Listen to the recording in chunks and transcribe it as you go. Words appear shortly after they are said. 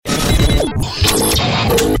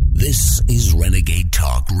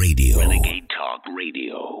Talk Radio. Renegade Talk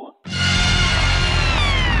Radio.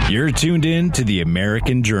 You're tuned in to the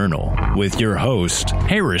American Journal with your host,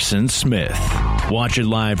 Harrison Smith. Watch it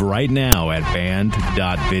live right now at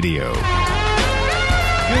band.video.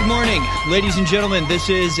 Good morning, ladies and gentlemen. This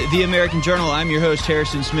is the American Journal. I'm your host,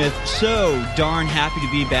 Harrison Smith. So darn happy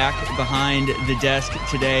to be back behind the desk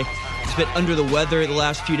today. It's been under the weather the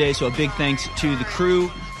last few days, so a big thanks to the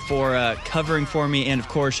crew for covering for me, and of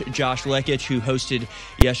course Josh Lekich, who hosted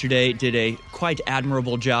yesterday, did a quite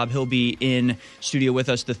admirable job. He'll be in studio with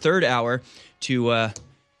us the third hour to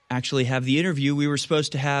actually have the interview we were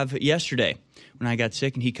supposed to have yesterday when I got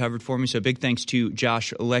sick, and he covered for me. So big thanks to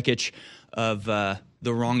Josh Lekich of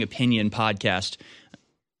the Wrong Opinion podcast.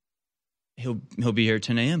 He'll be here at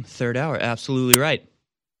 10 a.m., third hour. Absolutely right.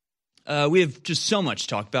 We have just so much to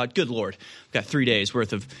talk about. Good Lord. We've got 3 days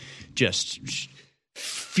worth of just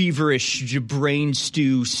feverish, brain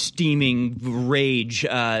stew, steaming rage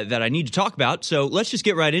that I need to talk about. So let's just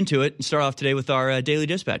get right into it and start off today with our Daily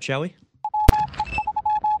Dispatch, shall we?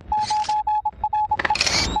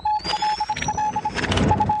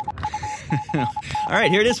 All right,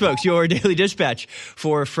 here it is, folks, your Daily Dispatch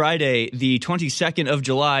for Friday, the 22nd of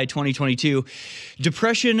July, 2022.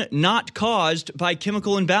 Depression not caused by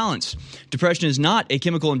chemical imbalance. Depression is not a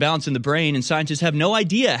chemical imbalance in the brain, and scientists have no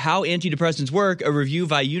idea how antidepressants work. A review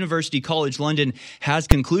by University College London has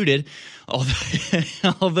concluded.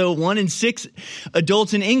 Although 1 in 6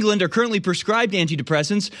 adults in England are currently prescribed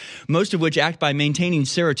antidepressants, most of which act by maintaining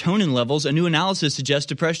serotonin levels, a new analysis suggests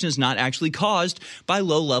depression is not actually caused by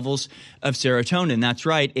low levels of serotonin. That's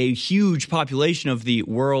right, a huge population of the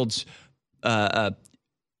world's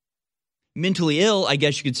mentally ill, I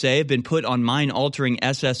guess you could say, have been put on mind-altering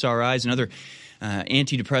SSRIs and other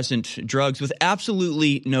antidepressant drugs with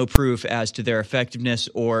absolutely no proof as to their effectiveness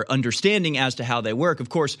or understanding as to how they work. Of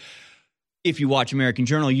course, if you watch American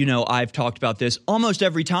Journal, you know I've talked about this almost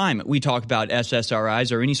every time we talk about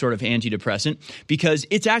SSRIs or any sort of antidepressant, because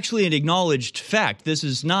it's actually an acknowledged fact. This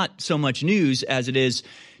is not so much news as it is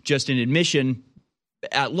just an admission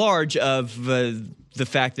at large of the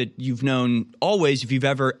fact that you've known always, if you've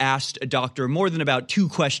ever asked a doctor more than about 2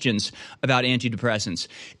 questions about antidepressants,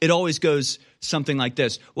 it always goes something like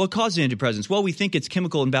this. What causes antidepressants? Well, we think it's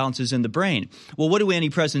chemical imbalances in the brain. Well, what do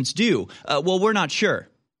antidepressants do? Well, we're not sure.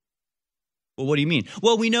 Well, what do you mean?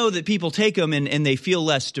 Well, we know that people take them and they feel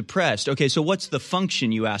less depressed. Okay, so what's the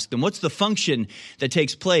function, you ask them? What's the function that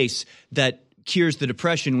takes place that cures the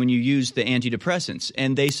depression when you use the antidepressants?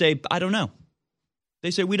 And they say, I don't know.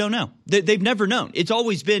 They say, we don't know. They've never known. It's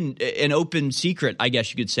always been an open secret, I guess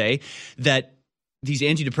you could say, that these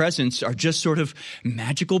antidepressants are just sort of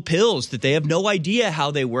magical pills, that they have no idea how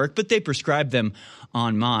they work, but they prescribe them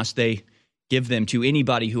en masse. They give them to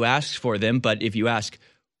anybody who asks for them. But if you ask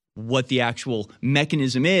what the actual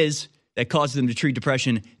mechanism is that causes them to treat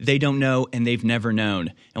depression, they don't know, and they've never known.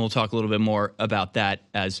 And we'll talk a little bit more about that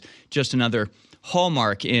as just another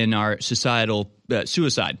hallmark in our societal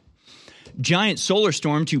suicide. Giant solar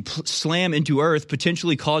storm to slam into Earth,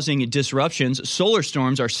 potentially causing disruptions. Solar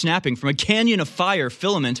storms are snapping from a canyon of fire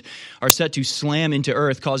filament are set to slam into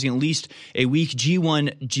Earth, causing at least a weak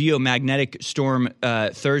G1 geomagnetic storm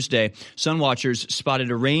Thursday. Sun watchers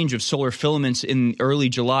spotted a range of solar filaments in early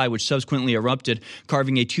July, which subsequently erupted,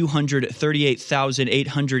 carving a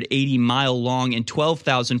 238,880-mile long and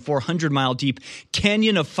 12,400-mile deep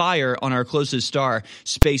canyon of fire on our closest star,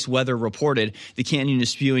 Space Weather reported. The canyon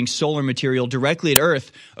is spewing solar material directly at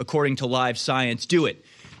Earth, according to Live Science. Do it.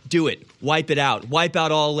 Do it. Wipe it out. Wipe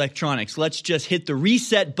out all electronics. Let's just hit the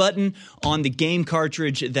reset button on the game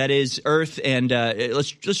cartridge that is Earth, and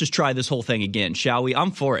let's just try this whole thing again, shall we?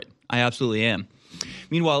 I'm for it. I absolutely am.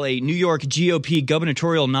 Meanwhile, a New York GOP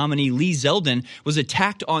gubernatorial nominee, Lee Zeldin, was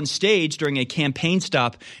attacked on stage during a campaign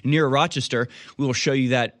stop near Rochester. We will show you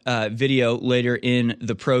that video later in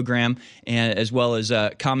the program, and as well as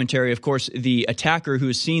commentary. Of course, the attacker who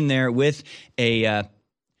is seen there with a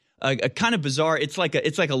kind of bizarre. It's like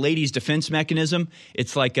a ladies' defense mechanism.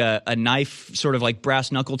 It's like a knife, sort of like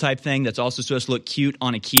brass knuckle type thing that's also supposed to look cute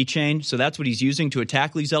on a keychain. So that's what he's using to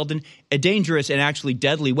attack Lee Zeldin, a dangerous and actually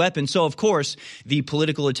deadly weapon. So of course, the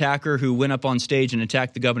political attacker who went up on stage and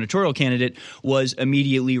attacked the gubernatorial candidate was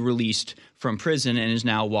immediately released from prison and is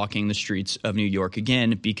now walking the streets of New York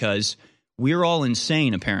again, because we're all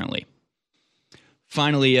insane apparently.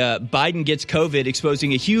 Finally, Biden gets COVID,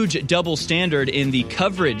 exposing a huge double standard in the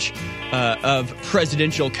coverage of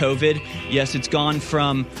presidential COVID. Yes, it's gone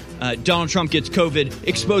from Donald Trump gets COVID,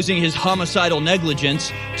 exposing his homicidal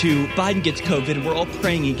negligence, to Biden gets COVID, and we're all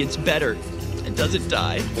praying he gets better and doesn't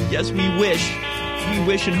die. Yes, we wish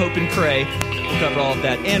and hope and pray. We'll cover all of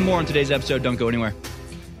that and more on today's episode. Don't go anywhere.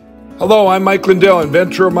 Hello, I'm Mike Lindell,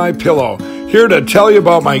 inventor of MyPillow, here to tell you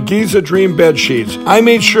about my Giza Dream bed sheets. I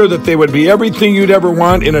made sure that they would be everything you'd ever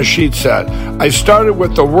want in a sheet set. I started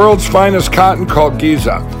with the world's finest cotton called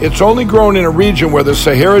Giza. It's only grown in a region where the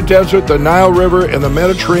Sahara Desert, the Nile River, and the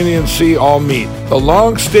Mediterranean Sea all meet. The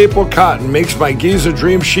long staple cotton makes my Giza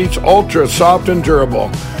Dream sheets ultra soft and durable.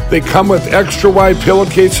 They come with extra wide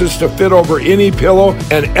pillowcases to fit over any pillow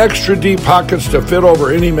and extra deep pockets to fit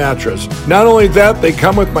over any mattress. Not only that, they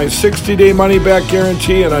come with my 60-day money-back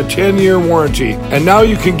guarantee and a 10-year warranty. And now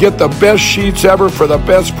you can get the best sheets ever for the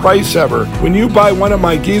best price ever. When you buy one of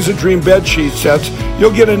my Giza Dream bed sheet sets,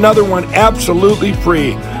 you'll get another one absolutely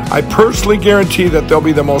free. I personally guarantee that they'll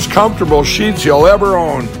be the most comfortable sheets you'll ever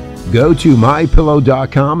own. Go to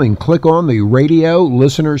MyPillow.com and click on the radio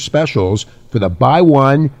listener specials for the buy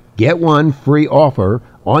one, get one free offer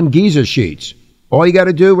on Giza sheets. All you got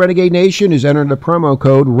to do, Renegade Nation, is enter the promo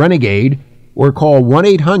code RENEGADE or call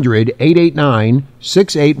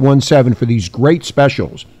 1-800-889-6817 for these great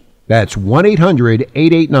specials. That's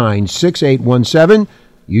 1-800-889-6817.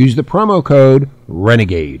 Use the promo code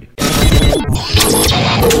RENEGADE.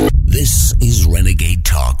 This is Renegade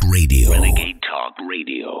Talk Radio. Renegade Talk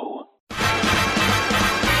Radio.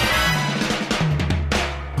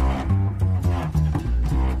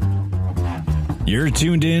 You're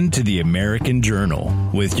tuned in to the American Journal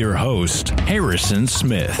with your host, Harrison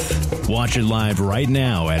Smith. Watch it live right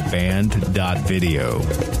now at band.video.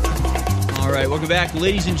 All right, welcome back.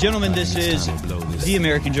 Ladies and gentlemen, this is the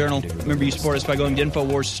American Journal. Remember, you support us by going to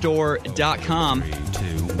InfoWarsStore.com.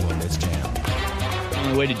 The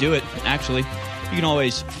only way to do it, actually. You can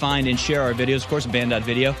always find and share our videos, of course, at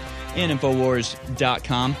band.video and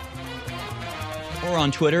InfoWars.com. Or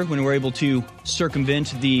on Twitter when we're able to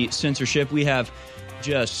circumvent the censorship. We have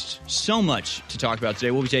just so much to talk about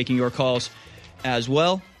today. We'll be taking your calls as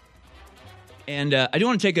well. And I do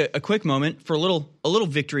want to take a quick moment for a little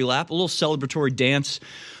victory lap, a little celebratory dance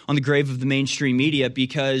on the grave of the mainstream media,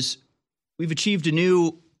 because we've achieved a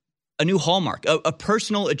new hallmark, a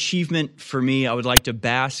personal achievement for me. I would like to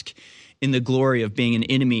bask in the glory of being an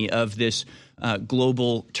enemy of this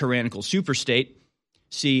global tyrannical superstate.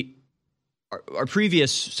 See,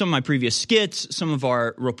 some of my previous skits, some of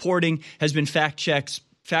our reporting has been fact-checked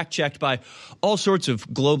by all sorts of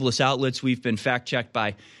globalist outlets. We've been fact-checked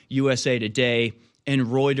by USA Today and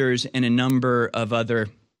Reuters and a number of other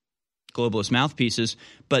globalist mouthpieces.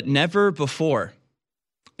 But never before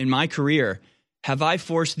in my career have I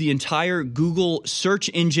forced the entire Google search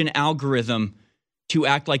engine algorithm to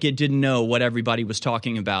act like it didn't know what everybody was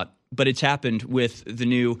talking about. But it's happened with the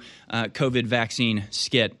new COVID vaccine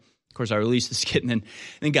skit. Of course, I released the skit and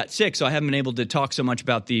then got sick, so I haven't been able to talk so much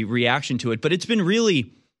about the reaction to it. But it's been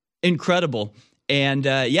really incredible. And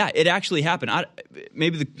it actually happened.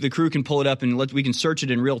 Maybe the crew can pull it up and we can search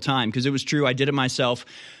it in real time, because it was true. I did it myself.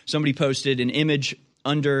 Somebody posted an image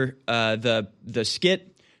under the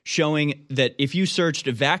skit showing that if you searched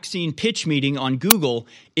a vaccine pitch meeting on Google,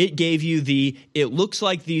 it gave you it looks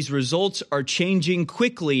like these results are changing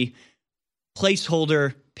quickly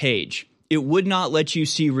placeholder page. It would not let you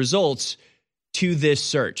see results to this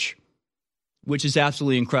search, which is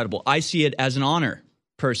absolutely incredible. I see it as an honor,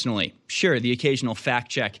 personally. Sure, the occasional fact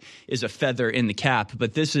check is a feather in the cap,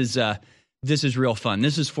 but this is real fun.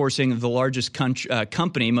 This is forcing the largest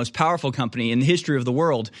company, most powerful company in the history of the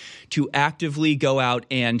world, to actively go out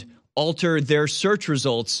and alter their search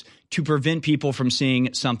results to prevent people from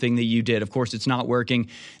seeing something that you did. Of course, it's not working.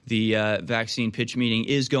 The vaccine pitch meeting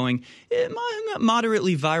is going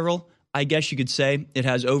moderately viral, I guess you could say. It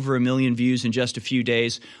has over 1 million views in just a few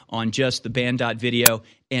days on just the band.video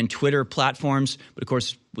and Twitter platforms, but of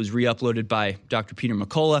course was re-uploaded by Dr. Peter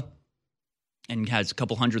McCullough and has a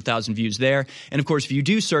couple 100,000 views there. And of course, if you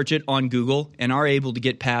do search it on Google and are able to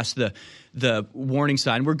get past the warning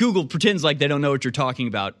sign, where Google pretends like they don't know what you're talking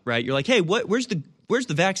about, right? You're like, hey, where's the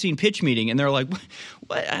vaccine pitch meeting? And they're like, what?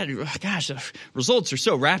 Gosh, the results are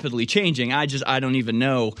so rapidly changing. I don't even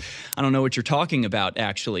know. I don't know what you're talking about,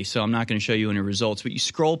 actually. So I'm not going to show you any results. But you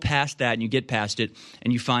scroll past that and you get past it,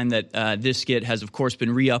 and you find that this skit has, of course,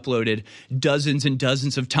 been re-uploaded dozens and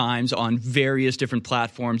dozens of times on various different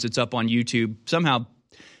platforms. It's up on YouTube. Somehow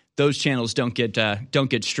those channels don't get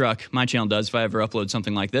struck. My channel does if I ever upload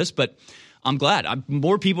something like this. But I'm glad.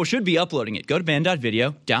 More people should be uploading it. Go to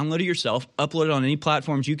band.video, download it yourself, upload it on any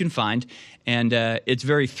platforms you can find, and it's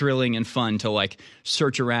very thrilling and fun to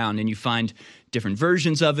search around, and you find different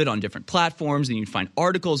versions of it on different platforms, and you find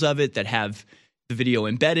articles of it that have the video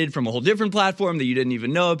embedded from a whole different platform that you didn't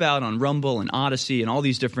even know about on Rumble and Odyssey and all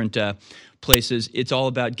these different places. It's all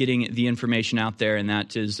about getting the information out there, and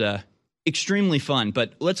that is extremely fun.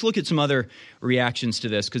 But let's look at some other reactions to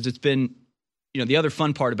this, because it's been, the other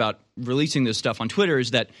fun part about releasing this stuff on Twitter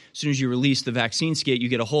is that as soon as you release the vaccine skit, you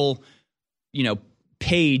get a whole,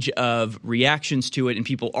 page of reactions to it and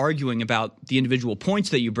people arguing about the individual points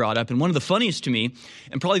that you brought up. And one of the funniest to me,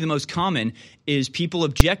 and probably the most common, is people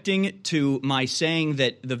objecting to my saying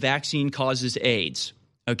that the vaccine causes AIDS.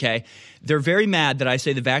 Okay? They're very mad that I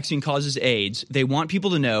say the vaccine causes AIDS. They want people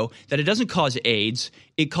to know that it doesn't cause AIDS.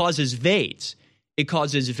 It causes VAIDS. It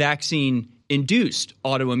causes vaccine-induced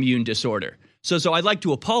autoimmune disorder. So I'd like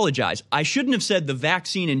to apologize. I shouldn't have said the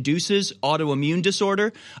vaccine induces autoimmune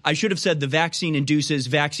disorder. I should have said the vaccine induces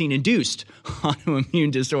vaccine-induced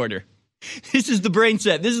autoimmune disorder. This is the brain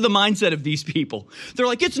set. This is the mindset of these people. They're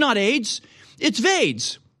like, it's not AIDS. It's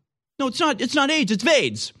VAIDS. No, it's not. It's not AIDS. It's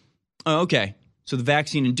VAIDS. Oh, okay. So the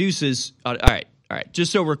vaccine induces. All right.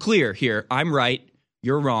 Just so we're clear here, I'm right.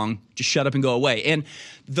 You're wrong. Just shut up and go away. And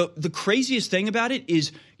the craziest thing about it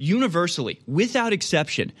is universally, without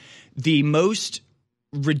exception, the most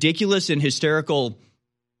ridiculous and hysterical,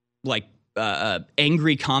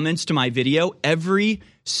 angry comments to my video, every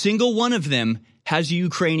single one of them has a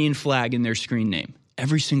Ukrainian flag in their screen name.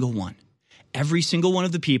 Every single one. Every single one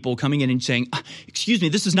of the people coming in and saying, excuse me,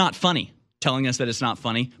 this is not funny, telling us that it's not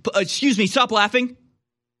funny. Excuse me, stop laughing.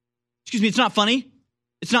 Excuse me, it's not funny.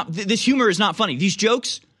 It's not. This humor is not funny. These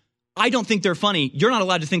jokes, I don't think they're funny. You're not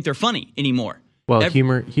allowed to think they're funny anymore. Well,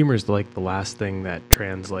 humor is like the last thing that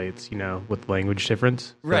translates, with language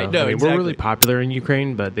difference. Right. So, no, exactly. We're really popular in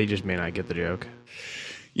Ukraine, but they just may not get the joke.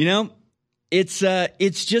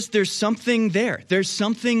 It's just there's something there. There's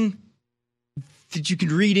something that you can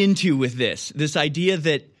read into with this idea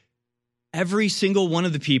that every single one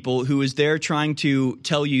of the people who is there trying to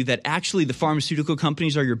tell you that actually the pharmaceutical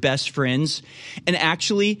companies are your best friends, and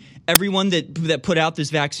actually everyone that put out this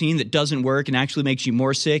vaccine that doesn't work and actually makes you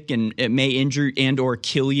more sick and it may injure and or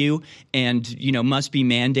kill you and must be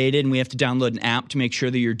mandated, and we have to download an app to make sure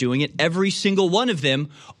that you're doing it. Every single one of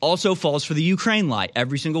them also falls for the Ukraine lie.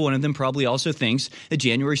 Every single one of them probably also thinks that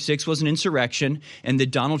January 6th was an insurrection and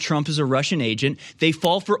that Donald Trump is a Russian agent. They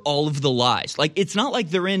fall for all of the lies. Like, it's not like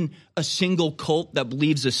they're in a single cult that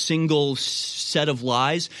believes a single set of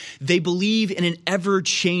lies. They believe in an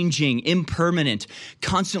ever-changing, impermanent,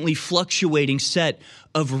 constantly fluctuating set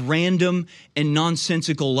of random and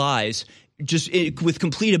nonsensical lies, just with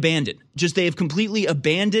complete abandon. Just they have completely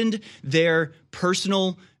abandoned their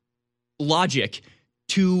personal logic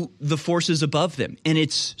to the forces above them. And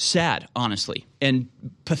it's sad, honestly, and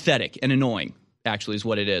pathetic and annoying. Actually is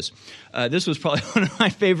what it is. This was probably one of my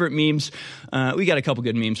favorite memes. We got a couple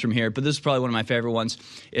good memes from here, but this is probably one of my favorite ones.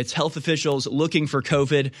 It's health officials looking for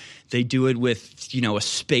COVID. They do it with, a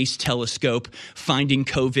space telescope, finding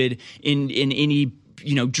COVID in any,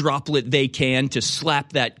 droplet they can to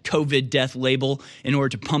slap that COVID death label in order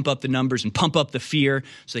to pump up the numbers and pump up the fear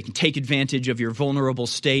so they can take advantage of your vulnerable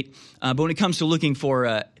state. But when it comes to looking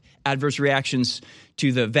for adverse reactions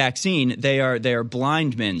to the vaccine, they are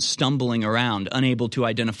blind men stumbling around, unable to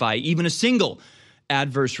identify even a single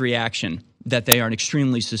adverse reaction that they aren't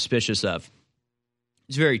extremely suspicious of.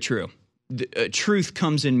 It's very true. Truth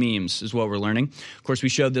comes in memes is what we're learning. Of course, we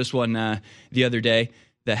showed this one the other day,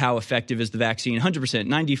 that how effective is the vaccine? 100%,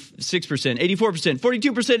 96%, 84%,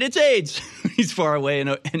 42%, it's AIDS. He's far away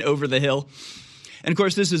and over the hill. And of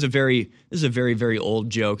course, this is a very, very old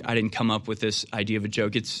joke. I didn't come up with this idea of a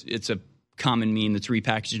joke. It's a common meme that's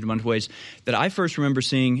repackaged in a bunch of ways that I first remember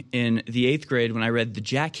seeing in the 8th grade when I read the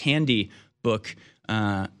Jack Handey book,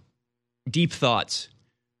 Deep Thoughts.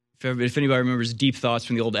 If anybody remembers Deep Thoughts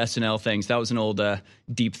from the old SNL things, that was an old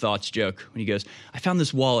Deep Thoughts joke when he goes, I found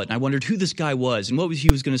this wallet and I wondered who this guy was and what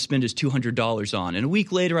he was going to spend his $200 on. And a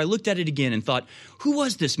week later, I looked at it again and thought, who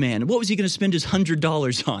was this man? And what was he going to spend his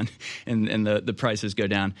 $100 on? And the prices go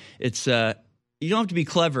down. It's you don't have to be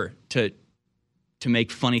clever to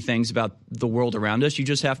make funny things about the world around us. You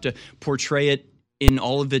just have to portray it in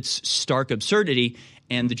all of its stark absurdity,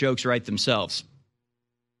 and the jokes write themselves.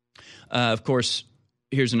 Of course,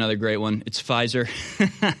 here's another great one. It's Pfizer.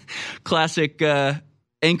 Classic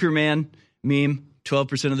Anchorman meme.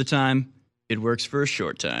 12% of the time, it works for a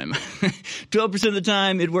short time. 12% of the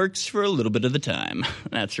time, it works for a little bit of the time.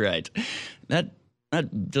 That's right. That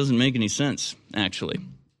doesn't make any sense, actually.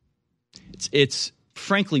 It's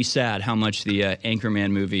frankly sad how much the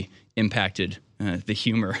Anchorman movie impacted the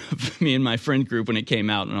humor of me and my friend group when it came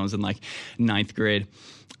out when I was in like 9th grade.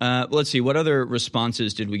 Let's see. What other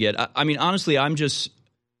responses did we get? I mean, honestly, I'm just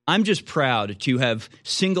proud to have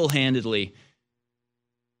single-handedly,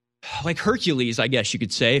 like Hercules, I guess you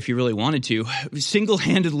could say, if you really wanted to,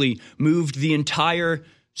 single-handedly moved the entire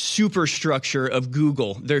superstructure of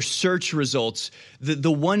Google, their search results,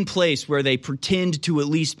 the one place where they pretend to at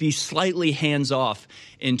least be slightly hands-off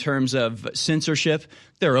in terms of censorship.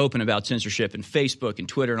 They're open about censorship in Facebook and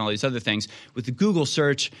Twitter and all these other things. With the Google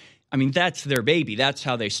search, I mean, that's their baby. That's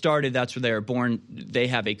how they started. That's where they were born. They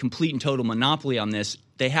have a complete and total monopoly on this.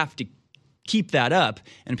 They have to keep that up,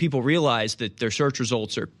 and people realize that their search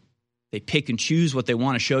results they pick and choose what they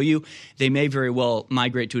want to show you. They may very well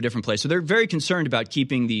migrate to a different place. So they're very concerned about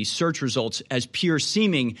keeping the search results as pure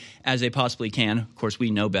seeming as they possibly can. Of course,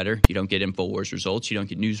 we know better. You don't get InfoWars results. You don't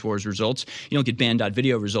get NewsWars results. You don't get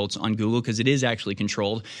Band.video results on Google because it is actually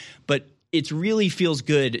controlled. But it really feels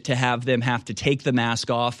good to have them have to take the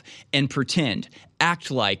mask off and pretend,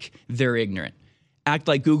 act like they're ignorant, act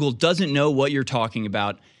like Google doesn't know what you're talking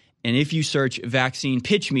about. And if you search vaccine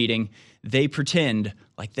pitch meeting, they pretend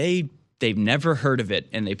like they've never heard of it,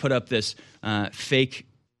 and they put up this fake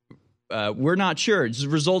we're not sure, it's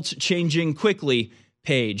results changing quickly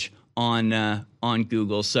page on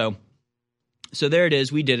Google. So there it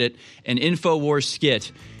is. We did it. An InfoWars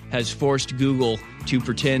skit has forced Google to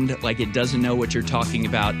pretend like it doesn't know what you're talking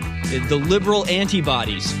about. The liberal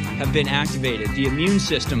antibodies have been activated. The immune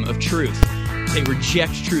system of truth. They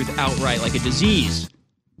reject truth outright like a disease.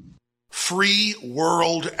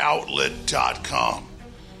 freeworldoutlet.com.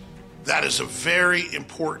 That is a very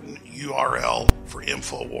important URL for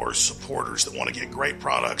InfoWars supporters that want to get great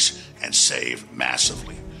products and save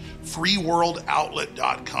massively.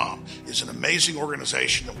 freeworldoutlet.com is an amazing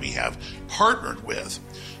organization that we have partnered with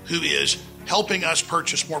who is helping us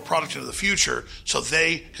purchase more product into the future so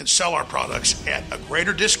they can sell our products at a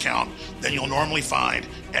greater discount than you'll normally find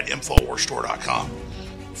at InfoWarsStore.com.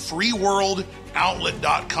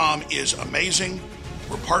 freeworldoutlet.com is amazing.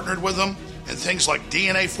 We're partnered with them, and things like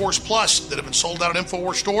DNA Force Plus that have been sold out at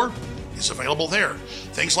InfoWars Store is available there.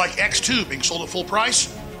 Things like X2 being sold at full price,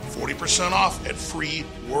 40% off at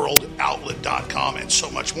freeworldoutlet.com, and so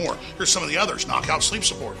much more. Here's some of the others. Knockout Sleep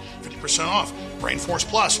Support, 50% off. Brain Force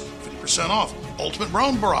Plus, 50% off. Ultimate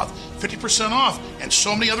Bone Broth, 50% off. And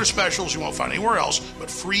so many other specials you won't find anywhere else but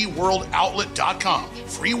freeworldoutlet.com.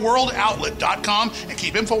 freeworldoutlet.com, and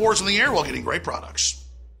keep InfoWars in the air while getting great products.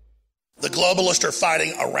 The globalists are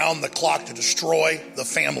fighting around the clock to destroy the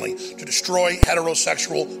family, to destroy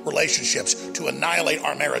heterosexual relationships, to annihilate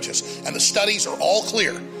our marriages. And the studies are all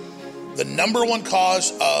clear. The number one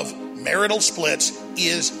cause of marital splits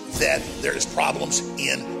is that there is problems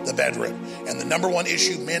in the bedroom. And the number one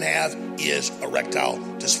issue men have is erectile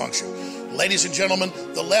dysfunction. Ladies and gentlemen,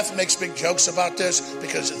 the left makes big jokes about this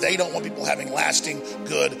because they don't want people having lasting,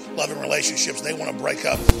 good, loving relationships. They want to break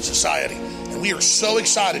up society. And we are so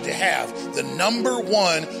excited to have the number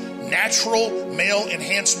one natural male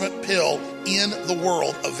enhancement pill in the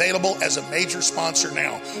world available as a major sponsor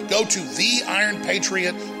now. Go to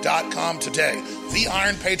theironpatriot.com today,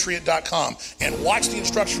 theironpatriot.com, and watch the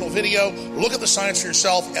instructional video, look at the science for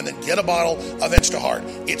yourself, and then get a bottle of Instaheart.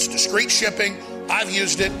 It's discreet shipping. I've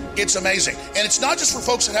used it. It's amazing. And it's not just for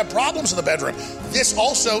folks that have problems in the bedroom. This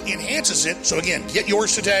also enhances it. So again, get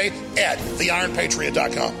yours today at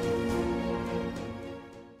theironpatriot.com.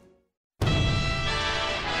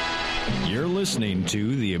 You're listening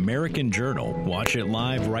to The American Journal. Watch it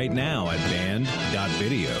live right now at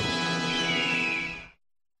band.video.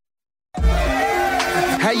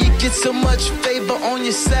 How you get so much favor on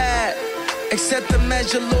your side? Accept them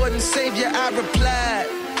as your Lord and Savior, I replied.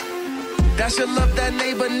 Thou shalt love thy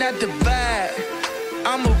neighbor, not divide.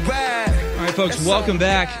 I'm a ride. All right, folks, welcome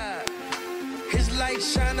back.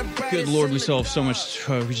 Good Lord, we still have so much.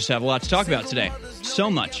 We just have a lot to talk about today. So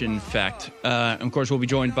much, in fact. Of course, we'll be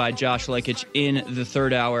joined by Josh Lekich in the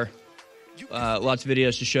third hour. Lots of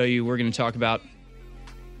videos to show you. We're going to talk about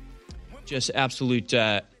just absolute,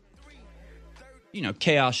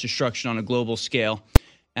 chaos, destruction on a global scale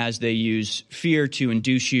as they use fear to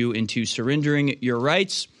induce you into surrendering your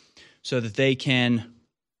rights so that they can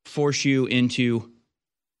force you into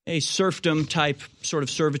a serfdom type sort of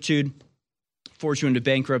servitude, force you into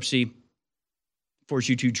bankruptcy, force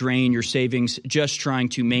you to drain your savings, just trying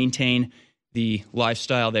to maintain the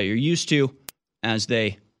lifestyle that you're used to as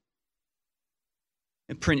they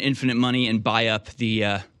print infinite money and buy up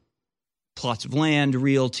the plots of land,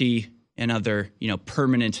 realty, and other,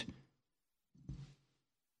 permanent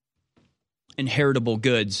inheritable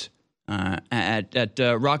goods at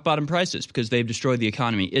rock bottom prices because they've destroyed the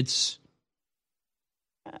economy. It's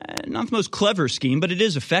not the most clever scheme, but it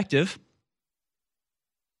is effective.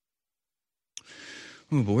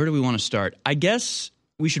 Ooh, but where do we want to start? I guess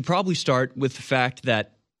we should probably start with the fact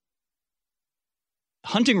that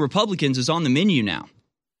hunting Republicans is on the menu now.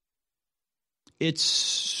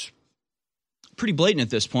 It's pretty blatant at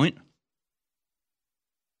this point.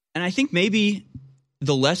 And I think maybe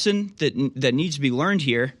the lesson that needs to be learned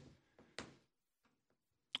here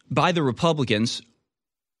by the Republicans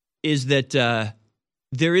is that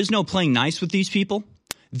there is no playing nice with these people.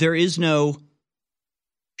 There is no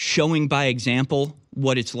showing by example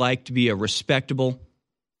what it's like to be a respectable,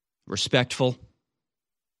 respectful,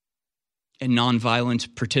 and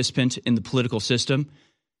nonviolent participant in the political system,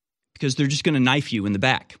 because they're just going to knife you in the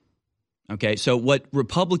back. Okay, so what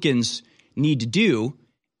Republicans need to do,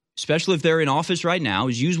 especially if they're in office right now,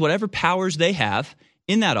 is use whatever powers they have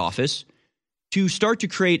in that office to start to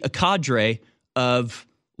create a cadre of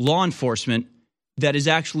law enforcement that is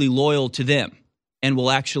actually loyal to them and will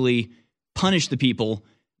actually punish the people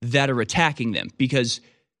that are attacking them. Because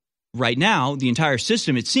right now, the entire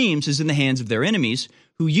system, it seems, is in the hands of their enemies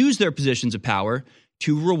who use their positions of power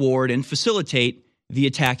to reward and facilitate the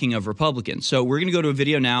attacking of Republicans. So we're going to go to a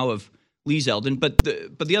video now of Lee Zeldin. But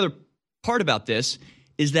the other part about this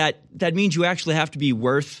is that means you actually have to be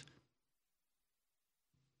worth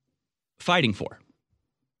fighting for,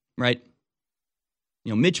 right?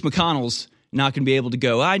 You know, Mitch McConnell's not going to be able to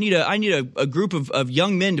go, I need a group of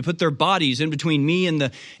young men to put their bodies in between me and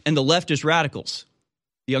the leftist radicals.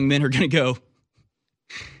 The young men are going to go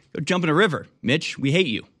jump in a river. Mitch, we hate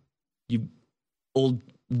you. You old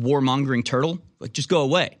warmongering turtle. Like, just go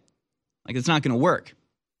away. Like, it's not going to work.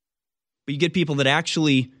 But you get people that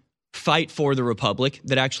actually fight for the republic,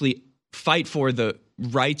 that actually fight for the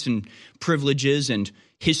rights and privileges and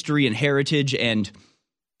history and heritage and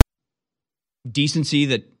decency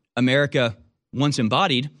that America once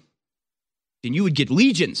embodied, then you would get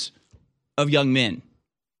legions of young men.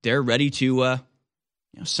 They're ready to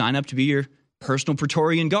sign up to be your personal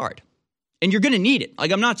Praetorian Guard. And you're going to need it.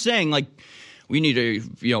 Like, I'm not saying, like, we need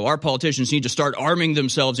our politicians need to start arming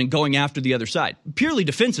themselves and going after the other side, purely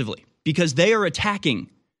defensively, because they are attacking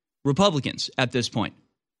Republicans at this point.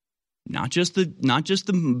 Not just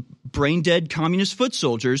the brain-dead communist foot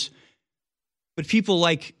soldiers, but people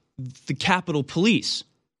like the Capitol Police,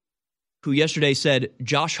 who yesterday said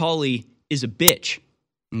Josh Hawley is a bitch.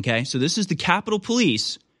 Okay, so this is the Capitol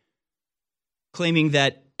Police claiming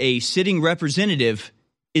that a sitting representative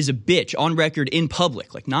is a bitch on record in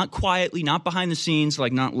public, like not quietly, not behind the scenes,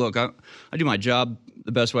 like not, look, I do my job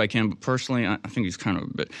the best way I can, but personally, I think he's kind of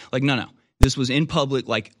a bit, like, no. This was in public,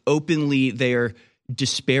 like openly they're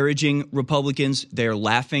disparaging Republicans. They're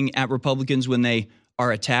laughing at Republicans when they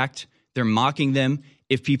are attacked. They're mocking them.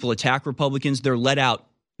 If people attack Republicans, they're let out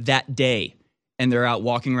that day, and they're out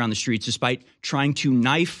walking around the streets despite trying to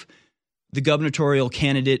knife the gubernatorial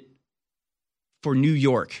candidate for New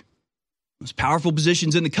York. Most powerful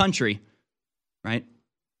positions in the country, right?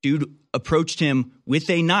 Dude approached him with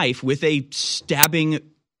a knife, with a stabbing,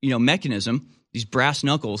 mechanism, these brass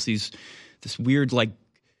knuckles, this weird, like,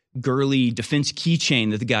 girly defense keychain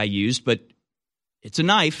that the guy used, but it's a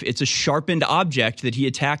knife. It's a sharpened object that he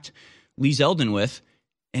attacked Lee Zeldin with,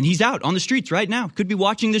 and he's out on the streets right now. Could be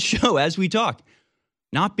watching this show as we talk,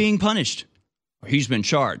 not being punished. Or he's been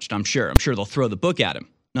charged, I'm sure. I'm sure they'll throw the book at him.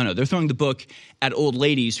 No, they're throwing the book at old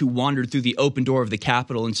ladies who wandered through the open door of the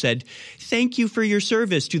Capitol and said, "Thank you for your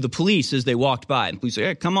service," to the police as they walked by. And the police say,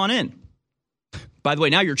 "Hey, come on in." By the way,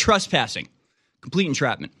 now you're trespassing. Complete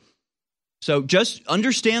entrapment. So just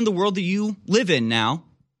understand the world that you live in now.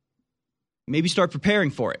 Maybe start preparing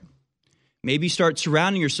for it. Maybe start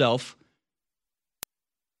surrounding yourself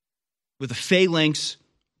with a phalanx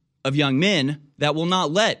of young men that will not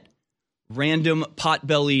let random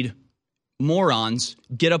pot-bellied morons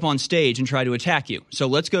get up on stage and try to attack you. So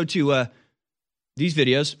let's go to these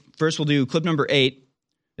videos. First, we'll do clip number 8.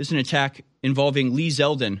 This is an attack involving Lee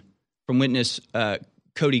Zeldin from witness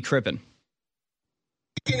Cody Crippen.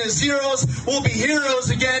 As heroes will be heroes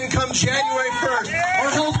again come January 1st. Our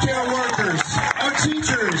healthcare workers, our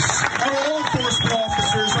teachers, our law enforcement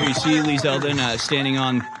officers. Here you see Lee Zeldin standing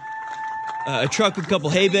on a truck with a couple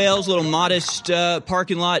hay bales, little modest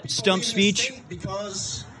parking lot stump speech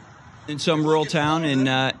in some rural town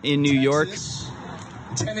in New York.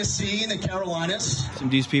 Tennessee and the Carolinas. Some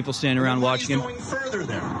of these people standing around watching him. Going further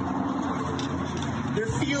there.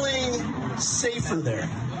 They're feeling safer there.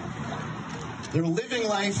 They're living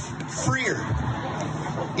life freer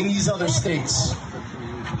in these other states.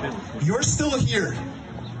 You're still here.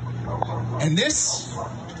 And this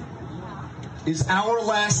is our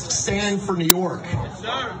last stand for New York.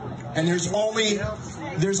 And there's only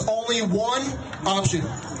one option.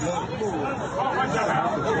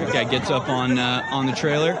 The guy gets up on the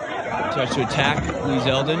trailer, starts to attack Lee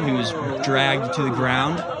Zeldin, who is dragged to the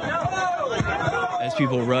ground as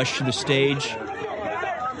people rush to the stage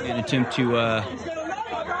and attempt to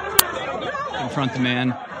confront the man.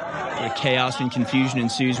 The chaos and confusion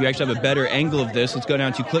ensues. We actually have a better angle of this. Let's go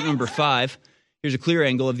down to clip number 5. Here's a clear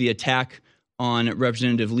angle of the attack on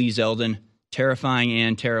Representative Lee Zeldin. Terrifying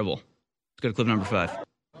and terrible. Let's go to clip number 5.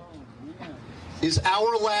 Is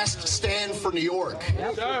our last stand for New York.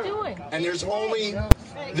 And there's only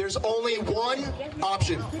one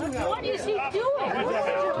option. What is he doing?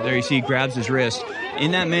 So there you see he grabs his wrist.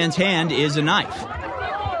 In that man's hand is a knife.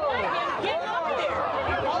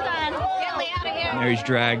 And there he's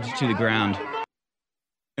dragged to the ground.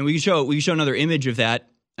 And we can show another image of that.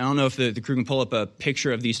 I don't know if the crew can pull up a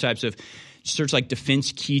picture of these types of search like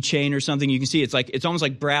defense keychain or something. You can see it's almost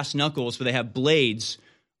like brass knuckles, but they have blades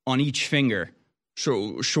on each finger.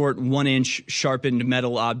 Short 1-inch sharpened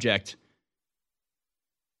metal object.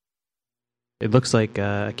 It looks like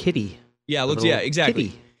a kitty. Yeah, exactly.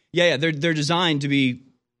 Kitty. Yeah, they're designed to be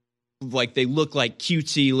like they look like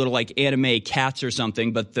cutesy little like anime cats or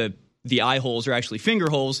something, but the eye holes are actually finger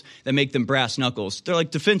holes that make them brass knuckles. They're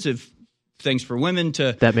like defensive things for women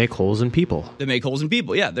that make holes in people.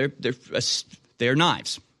 Yeah, they're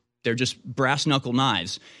knives. They're just brass knuckle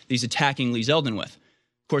knives. These attacking Lee Zeldin with.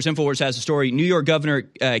 Of course, InfoWars has a story. New York Governor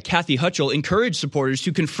Kathy Hochul encouraged supporters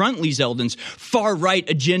to confront Lee Zeldin's far-right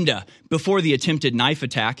agenda before the attempted knife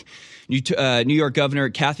attack. New York Governor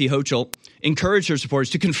Kathy Hochul encouraged her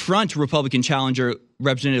supporters to confront Republican challenger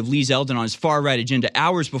Representative Lee Zeldin on his far-right agenda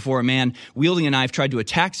hours before a man wielding a knife tried to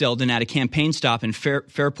attack Zeldin at a campaign stop in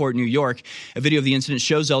Fairport, New York. A video of the incident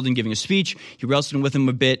shows Zeldin giving a speech. He wrestled with him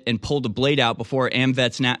a bit and pulled a blade out before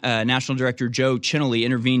AMVET's National Director Joe Chinelli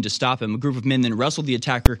intervened to stop him. A group of men then wrestled the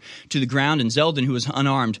attacker to the ground, and Zeldin, who was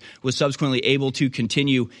unarmed, was subsequently able to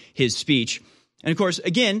continue his speech. And of course,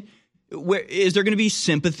 again, is there going to be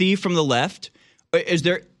sympathy from the left? Are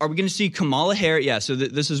we going to see Kamala Harris? Yeah, so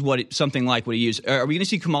this is something like what he used. Are we going to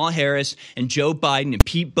see Kamala Harris and Joe Biden and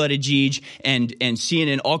Pete Buttigieg and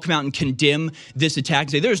CNN all come out and condemn this attack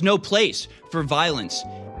and say there's no place for violence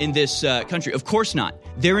in this country? Of course not.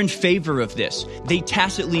 They're in favor of this. They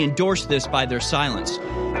tacitly endorse this by their silence.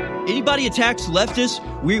 Anybody attacks leftists,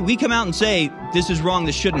 we come out and say this is wrong,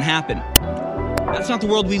 this shouldn't happen. That's not the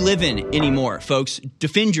world we live in anymore, folks.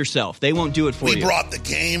 Defend yourself. They won't do it for you. We brought the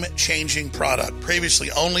game-changing product,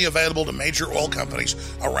 previously only available to major oil companies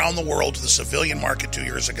around the world, to the civilian market 2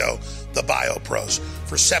 years ago, the BioPros.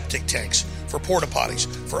 For septic tanks, for porta potties,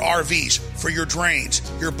 for RVs, for your drains,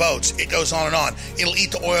 your boats. It goes on and on. It'll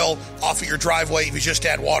eat the oil off of your driveway if you just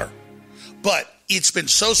add water. But it's been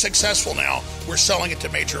so successful now, we're selling it to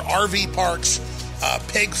major RV parks,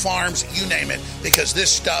 pig farms, you name it, because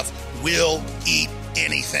this stuff will eat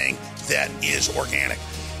anything that is organic.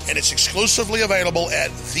 And it's exclusively available at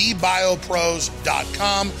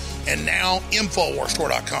thebiopros.com and now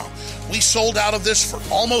InfoWarsStore.com. We sold out of this for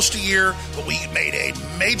almost a year, but we made a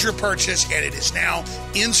major purchase, and it is now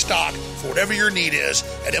in stock for whatever your need is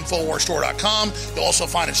at InfoWarsStore.com. You'll also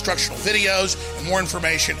find instructional videos and more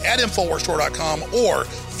information at InfoWarsStore.com or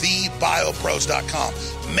thebiopros.com.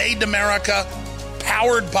 Made in America,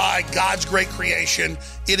 powered by God's great creation.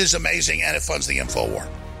 It is amazing, and it funds the InfoWar.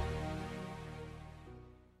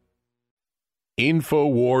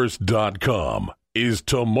 InfoWars.com is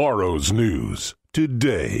tomorrow's news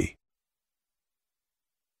today.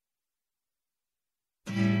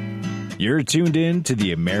 You're tuned in to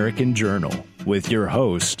the American Journal with your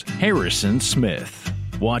host, Harrison Smith.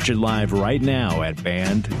 Watch it live right now at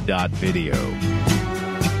band.video.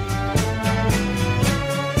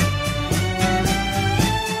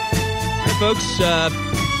 Folks,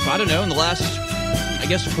 I don't know, in the last,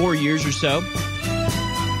 4 years or so,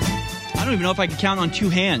 I don't even know if I can count on two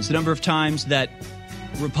hands the number of times that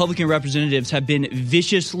Republican representatives have been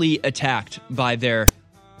viciously attacked by their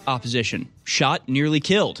opposition, shot, nearly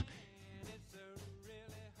killed.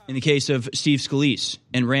 In the case of Steve Scalise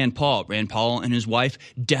and Rand Paul and his wife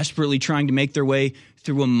desperately trying to make their way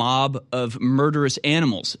through a mob of murderous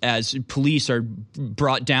animals as police are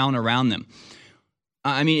brought down around them.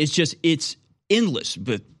 I mean, it's endless.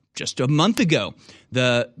 But just a month ago,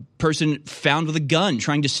 the person found with a gun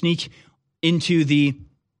trying to sneak into the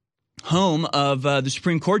home of the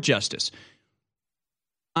Supreme Court justice.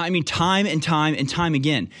 I mean, time and time and time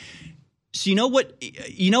again. So you know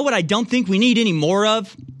what I don't think we need any more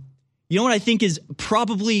of? You know what I think is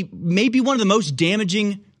probably maybe one of the most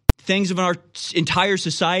damaging things of our entire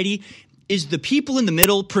society is the people in the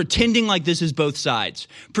middle pretending like this is both sides.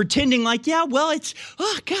 Pretending like,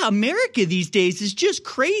 America these days is just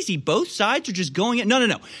crazy. Both sides are just going –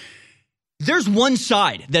 No. There's one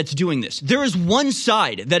side that's doing this. There is one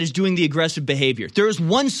side that is doing the aggressive behavior. There is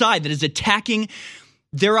one side that is attacking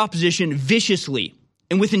their opposition viciously.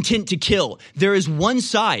 and with intent to kill. There is one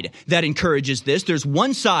side that encourages this. There's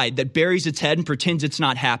one side that buries its head and pretends it's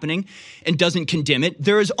not happening and doesn't condemn it.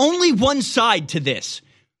 There is only one side to this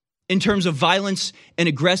in terms of violence and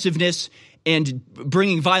aggressiveness and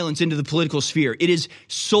bringing violence into the political sphere. It is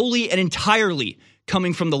solely and entirely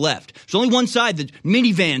coming from the left. There's only one side that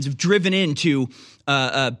minivans have driven into,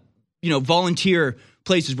 volunteer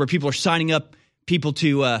places where people are signing up people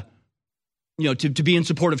to be in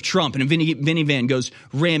support of Trump, and a minivan goes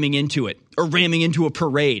ramming into it or ramming into a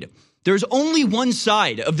parade. There's only one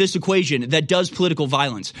side of this equation that does political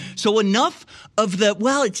violence. So enough of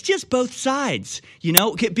it's just both sides,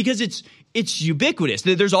 because it's ubiquitous.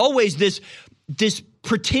 There's always this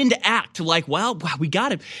pretend act like, we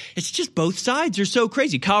got it. It's just both sides are so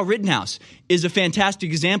crazy. Kyle Rittenhouse is a fantastic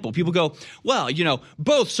example. People go,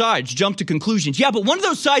 both sides jump to conclusions. Yeah, but one of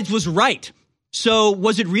those sides was right. So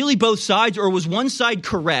was it really both sides, or was one side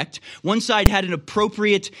correct? One side had an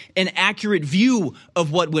appropriate and accurate view of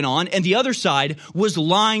what went on, and the other side was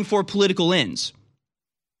lying for political ends.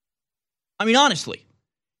 I mean, honestly.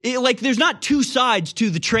 There's not two sides to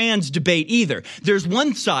the trans debate either. There's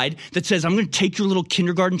one side that says, I'm going to take your little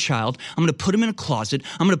kindergarten child, I'm going to put him in a closet,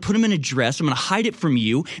 I'm going to put him in a dress, I'm going to hide it from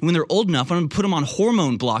you, and when they're old enough, I'm going to put them on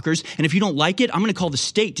hormone blockers, and if you don't like it, I'm going to call the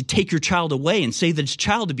state to take your child away and say that it's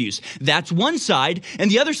child abuse. That's one side, and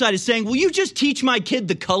the other side is saying, will you just teach my kid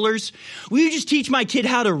the colors? Will you just teach my kid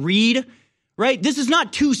how to read? Right? This is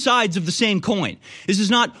not two sides of the same coin. This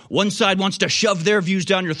is not one side wants to shove their views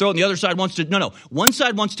down your throat and the other side wants to, no. One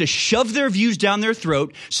side wants to shove their views down their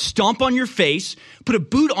throat, stomp on your face, put a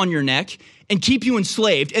boot on your neck, and keep you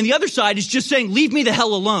enslaved. And the other side is just saying, leave me the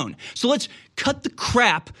hell alone. So let's cut the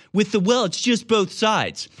crap with it's just both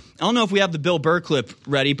sides. I don't know if we have the Bill Burr clip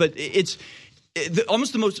ready, but it's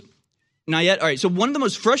almost the most... Not yet? All right. So one of the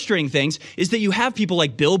most frustrating things is that you have people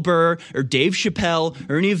like Bill Burr or Dave Chappelle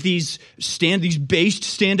or any of these based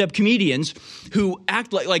stand-up comedians who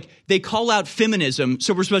act like they call out feminism,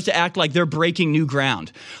 so we're supposed to act like they're breaking new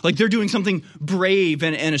ground. Like they're doing something brave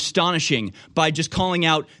and astonishing by just calling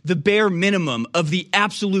out the bare minimum of the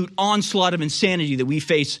absolute onslaught of insanity that we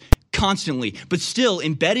face constantly, but still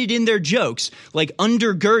embedded in their jokes, like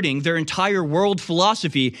undergirding their entire world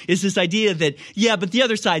philosophy, is this idea that, but the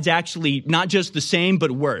other side's actually not just the same,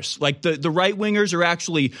 but worse. Like the right-wingers are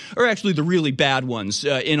actually the really bad ones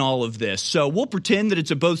in all of this. So we'll pretend that it's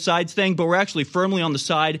a both sides thing, but we're actually firmly on the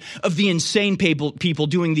side of the insane people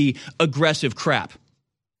doing the aggressive crap.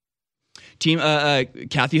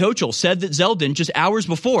 Kathy Hochul said that Zeldin, just hours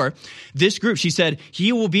before this group, she said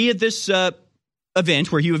he will be at this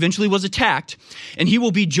event where he eventually was attacked, and he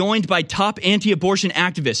will be joined by top anti-abortion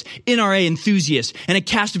activists, NRA enthusiasts, and a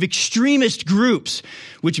cast of extremist groups,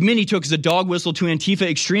 which many took as a dog whistle to Antifa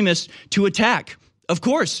extremists to attack. Of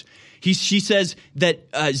course, she says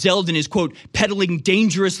that Zeldin is, quote, peddling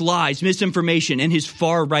dangerous lies, misinformation, and his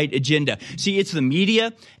far-right agenda. See, it's the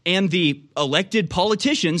media and the elected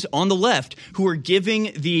politicians on the left who are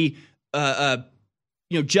giving the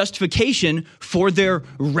justification for their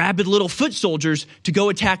rabid little foot soldiers to go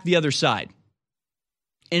attack the other side.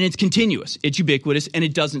 And it's continuous, it's ubiquitous, and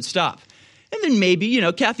it doesn't stop. And then maybe,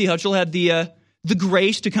 Kathy Hochul had the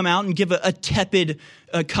grace to come out and give a tepid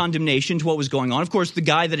condemnation to what was going on. Of course, the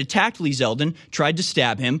guy that attacked Lee Zeldin tried to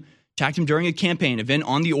stab him, attacked him during a campaign event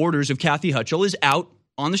on the orders of Kathy Hochul, is out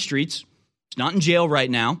on the streets. He's not in jail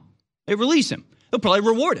right now. They release him. They'll probably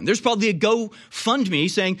reward him. There's probably a GoFundMe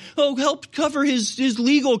saying, help cover his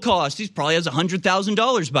legal costs. He probably has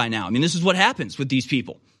 $100,000 by now. I mean, this is what happens with these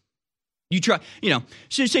people. You try,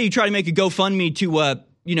 say you try to make a GoFundMe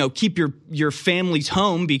to, keep your family's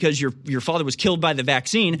home because your father was killed by the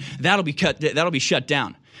vaccine. That'll be shut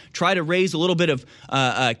down. Try to raise a little bit of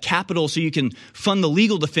capital so you can fund the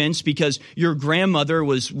legal defense because your grandmother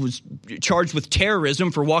was charged with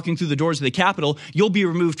terrorism for walking through the doors of the Capitol. You'll be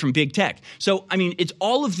removed from big tech. So, I mean, it's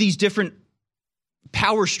all of these different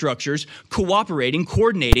power structures cooperating,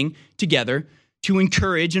 coordinating together to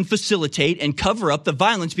encourage and facilitate and cover up the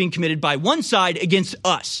violence being committed by one side against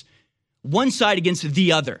us, one side against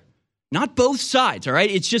the other. Not both sides, all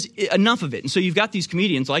right? It's just enough of it. And so you've got these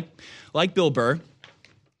comedians like Bill Burr.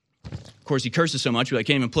 Of course, he curses so much I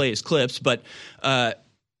can't even play his clips. But all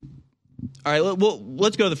right, well,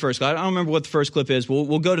 let's go to the first clip. I don't remember what the first clip is.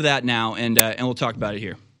 We'll go to that now, and we'll talk about it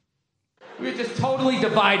here. We're just totally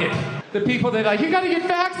divided. The people that are like, you got to get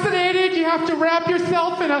vaccinated. You have to wrap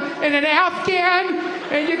yourself in an Afghan,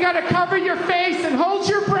 and you got to cover your face and hold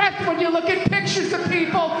your breath when you look at pictures of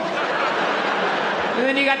people. And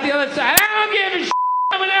then you got the other side. I don't give a shit.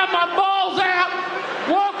 I'm gonna have my balls out,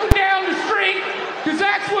 walking down the street. Because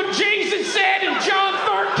that's what Jesus said in John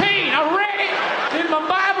 13. I read it in my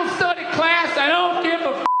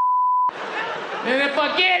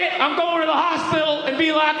I'm going to the hospital and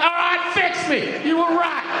be like, all right, fix me. You were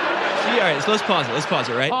right. See, all right, so let's pause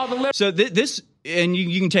it, right? So this, and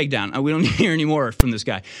you can take down. We don't hear any more from this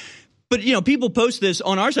guy. But, people post this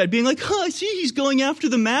on our side being like, see, he's going after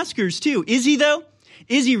the maskers too. Is he, though?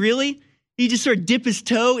 Is he really? He just sort of dip his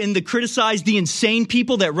toe in the criticize the insane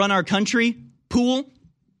people that run our country pool?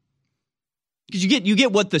 Because you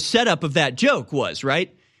get what the setup of that joke was,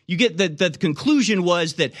 right? You get that the conclusion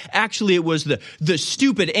was that actually it was the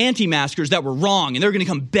stupid anti-maskers that were wrong, and they're going to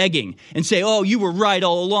come begging and say, oh, you were right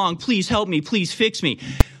all along. Please help me. Please fix me.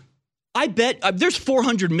 I bet there's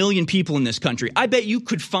 400 million people in this country. I bet you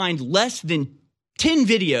could find less than 10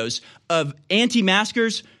 videos of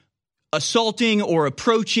anti-maskers assaulting or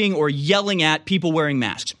approaching or yelling at people wearing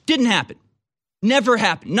masks. Didn't happen. Never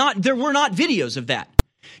happened. There were not videos of that.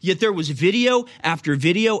 Yet there was video after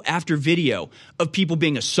video after video of people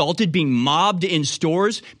being assaulted, being mobbed in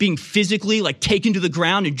stores, being physically taken to the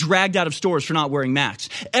ground and dragged out of stores for not wearing masks.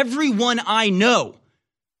 Everyone I know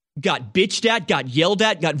got bitched at, got yelled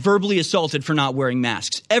at, got verbally assaulted for not wearing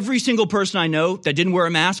masks. Every single person I know that didn't wear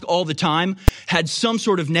a mask all the time had some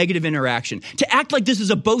sort of negative interaction. To act like this is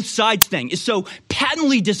a both sides thing is so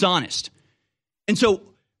patently dishonest and so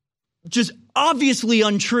just obviously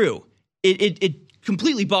untrue. It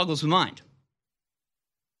completely boggles the mind.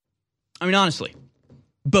 I mean, honestly,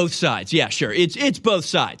 both sides. Yeah, sure. It's both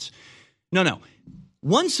sides. No.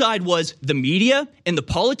 One side was the media and the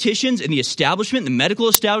politicians and the establishment, the medical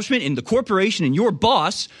establishment and the corporation and your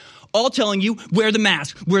boss all telling you, wear the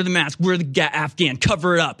mask, wear the Afghan,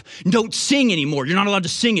 cover it up. Don't sing anymore. You're not allowed to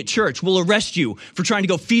sing at church. We'll arrest you for trying to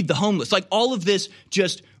go feed the homeless. All of this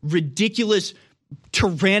just ridiculous,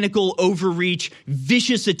 tyrannical overreach,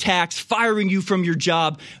 vicious attacks, firing you from your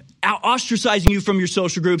job, ostracizing you from your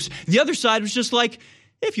social groups. The other side was just like,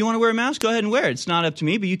 if you want to wear a mask, go ahead and wear it. It's not up to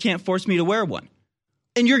me, but you can't force me to wear one.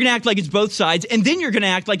 And you're going to act like it's both sides, and then you're going to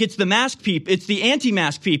act like it's the mask people, it's the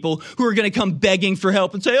anti-mask people who are going to come begging for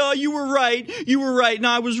help and say, oh, you were right, and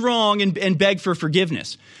I was wrong, and beg for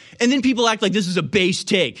forgiveness. And then people act like this is a base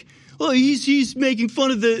take. Oh, he's making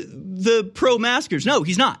fun of the pro-maskers. No,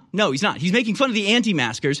 he's not. He's making fun of the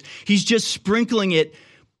anti-maskers. He's just sprinkling it,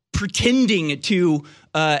 pretending to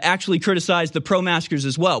actually criticize the pro-maskers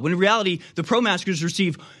as well. When in reality, the pro-maskers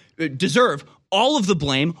deserve all of the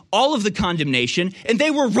blame, all of the condemnation, and they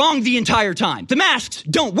were wrong the entire time. The masks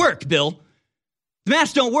don't work, Bill. The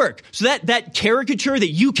masks don't work. So that caricature that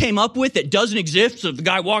you came up with that doesn't exist of the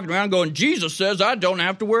guy walking around going, Jesus says I don't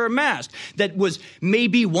have to wear a mask, that was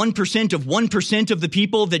maybe 1% of 1% of the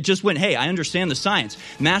people that just went, hey, I understand the science.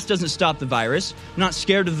 Mask doesn't stop the virus. I'm not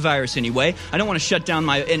scared of the virus anyway. I don't want to shut down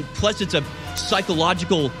and plus it's a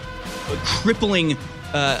psychological crippling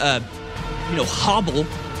hobble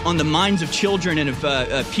on the minds of children and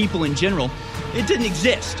of people in general. It didn't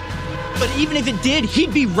exist. But even if it did,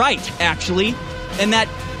 he'd be right, actually. And that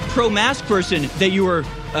pro-mask person that you were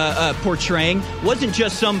portraying wasn't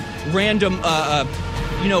just some random,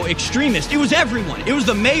 extremist. It was everyone. It was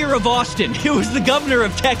the mayor of Austin. It was the governor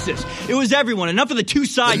of Texas. It was everyone. Enough of the two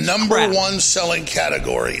sides. The number one selling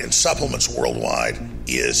category in supplements worldwide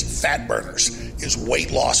is fat burners, is weight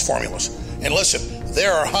loss formulas. And listen,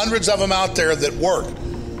 there are hundreds of them out there that work,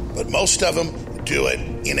 but most of them do it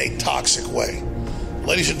in a toxic way.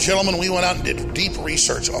 Ladies and gentlemen, we went out and did deep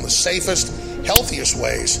research on the safest, healthiest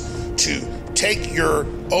ways to take your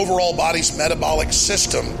overall body's metabolic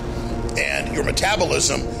system and your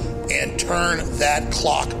metabolism and turn that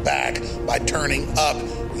clock back by turning up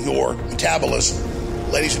your metabolism.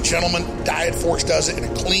 Ladies and gentlemen, Diet Force does it in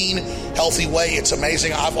a clean, healthy way. It's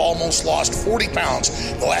amazing. I've almost lost 40 pounds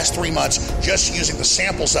in the last 3 months just using the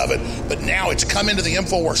samples of it. But now it's come into the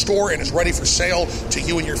InfoWars store and is ready for sale to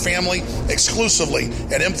you and your family exclusively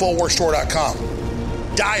at InfoWarsStore.com.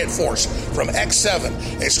 Diet Force from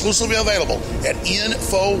X7, exclusively available at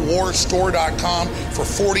InfoWarsStore.com for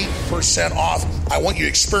 40% off. I want you to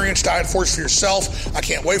experience Diet Force for yourself. I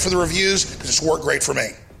can't wait for the reviews because it's worked great for me.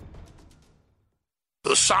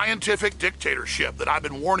 The scientific dictatorship that I've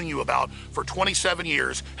been warning you about for 27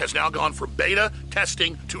 years has now gone from beta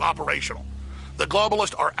testing to operational. The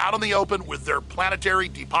globalists are out in the open with their planetary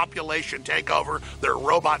depopulation takeover, their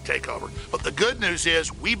robot takeover. But the good news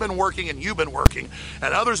is we've been working and you've been working,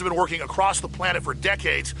 and others have been working across the planet for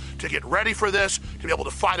decades to get ready for this, to be able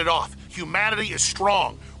to fight it off. Humanity is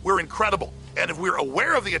strong. We're incredible. And if we're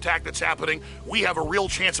aware of the attack that's happening, we have a real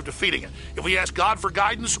chance of defeating it. If we ask God for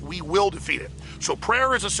guidance, we will defeat it. So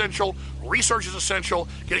prayer is essential, research is essential,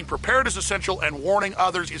 getting prepared is essential, and warning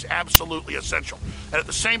others is absolutely essential. And at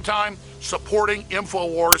the same time, supporting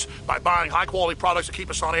InfoWars by buying high-quality products that keep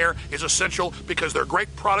us on air is essential because they're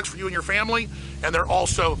great products for you and your family, and they're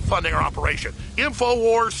also funding our operation.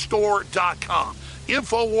 InfoWarsStore.com.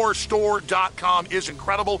 InfoWarsStore.com is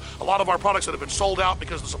incredible. A lot of our products that have been sold out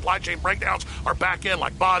because the supply chain breakdowns are back in,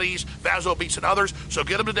 like bodies, VasoBeats, and others. So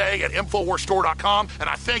get them today at InfoWarsStore.com, and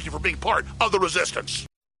I thank you for being part of the resistance.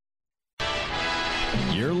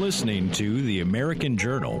 You're listening to The American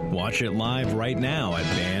Journal. Watch it live right now at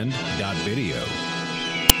band.video.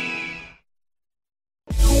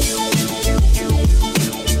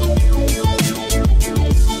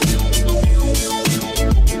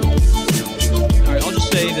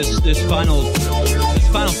 This final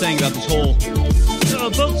thing about this whole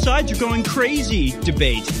both sides are going crazy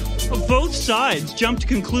debate. Both sides jump to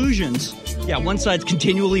conclusions. Yeah, one side's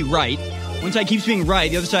continually right. One side keeps being right.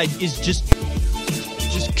 The other side is just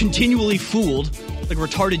continually fooled, like a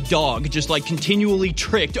retarded dog, just like continually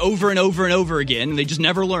tricked over and over and over again, and they just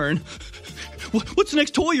never learn. What's the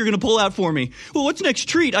next toy you're going to pull out for me? Well, what's the next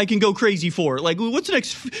treat I can go crazy for? Like, what's the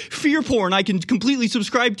next fear porn I can completely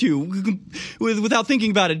subscribe to without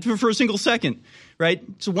thinking about it for a single second, right?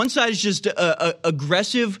 So one side is just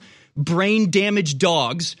aggressive, brain-damaged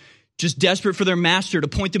dogs just desperate for their master to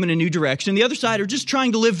point them in a new direction. The other side are just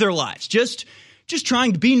trying to live their lives, just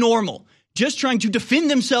trying to be normal, just trying to defend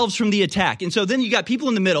themselves from the attack. And so then you got people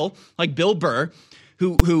in the middle, like Bill Burr,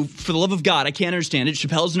 who, for the love of God, I can't understand it.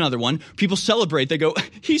 Chappelle's another one. People celebrate. They go,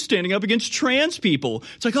 he's standing up against trans people.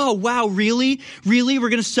 It's like, oh, wow, really? Really? We're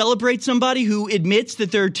going to celebrate somebody who admits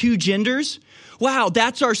that there are two genders? Wow,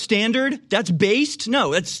 that's our standard? That's based?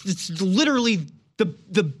 No, it's literally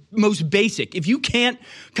the most basic. If you can't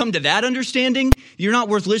come to that understanding, you're not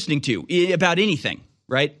worth listening to about anything,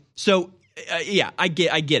 right? So, yeah, I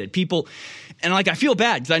get it. People... And, like, I feel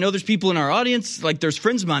bad because I know there's people in our audience, like there's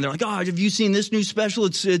friends of mine, they're like, oh, have you seen this new special?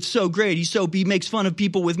 It's so great. He makes fun of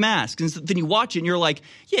people with masks. And then you watch it and you're like,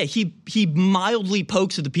 yeah, he mildly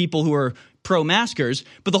pokes at the people who are pro-maskers,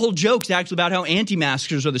 but the whole joke's actually about how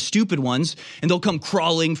anti-maskers are the stupid ones and they'll come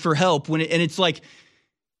crawling for help and it's like,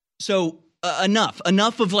 so enough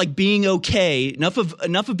of like being okay, enough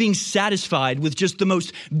of being satisfied with just the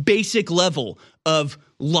most basic level of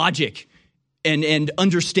logic and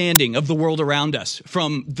understanding of the world around us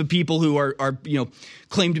from the people who are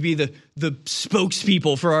claim to be the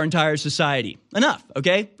spokespeople for our entire society. Enough,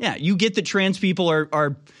 okay? Yeah, you get that trans people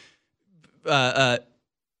are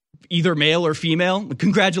either male or female.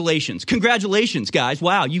 Congratulations, guys!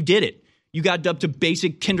 Wow, you did it. You got up to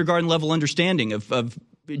basic kindergarten level understanding of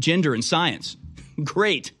gender and science.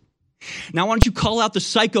 Great. Now, why don't you call out the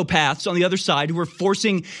psychopaths on the other side who are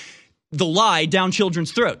forcing the lie down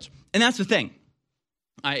children's throats? And that's the thing.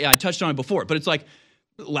 I touched on it before, but it's like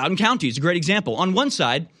Loudoun County is a great example. On one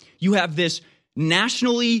side, you have this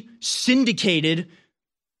nationally syndicated,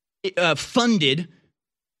 funded,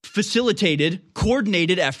 facilitated,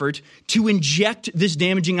 coordinated effort to inject this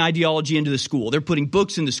damaging ideology into the school. They're putting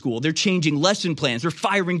books in the school. They're changing lesson plans. They're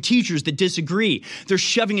firing teachers that disagree. They're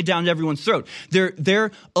shoving it down everyone's throat.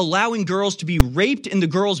 They're allowing girls to be raped in the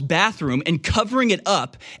girls' bathroom and covering it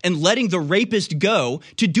up and letting the rapist go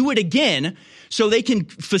to do it again so they can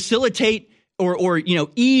facilitate or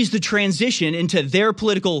ease the transition into their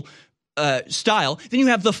political style. Then you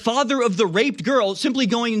have the father of the raped girl simply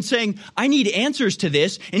going and saying, I need answers to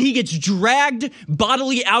this. And he gets dragged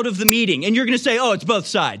bodily out of the meeting. And you're going to say, oh, it's both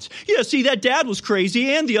sides. Yeah, see, that dad was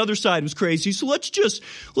crazy and the other side was crazy. So let's just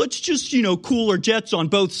cool our jets on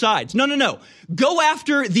both sides. No. Go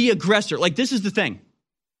after the aggressor. Like, this is the thing.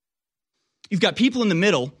 You've got people in the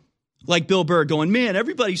middle, like Bill Burr, going, man,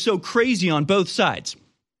 everybody's so crazy on both sides.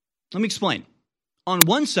 Let me explain. On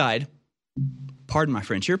one side, pardon my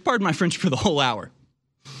French here. Pardon my French for the whole hour.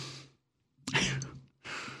 It's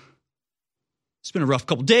been a rough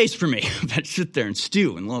couple days for me. I've had to sit there and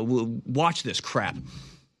stew and we'll watch this crap. So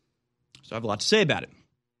I have a lot to say about it.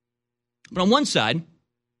 But on one side,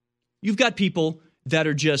 you've got people that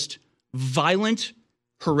are just violent,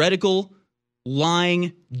 heretical,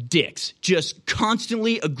 lying dicks. Just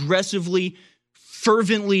constantly, aggressively,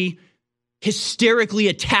 fervently, hysterically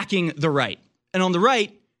attacking the right. And on the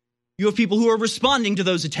right, you have people who are responding to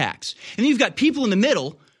those attacks. And then you've got people in the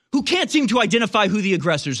middle who can't seem to identify who the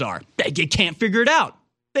aggressors are. They can't figure it out.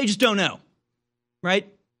 They just don't know, right?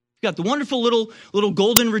 You got the wonderful little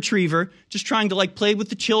golden retriever just trying to like play with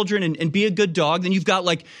the children and be a good dog. Then you've got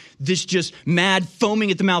like this just mad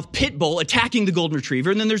foaming at the mouth pit bull attacking the golden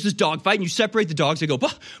retriever. And then there's this dog fight and you separate the dogs. They go,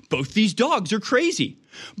 both these dogs are crazy.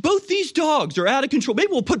 Both these dogs are out of control.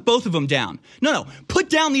 Maybe we'll put both of them down. No. Put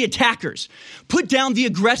down the attackers. Put down the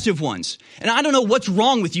aggressive ones. And I don't know what's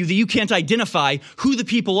wrong with you that you can't identify who the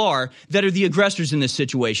people are that are the aggressors in this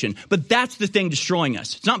situation. But that's the thing destroying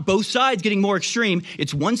us. It's not both sides getting more extreme.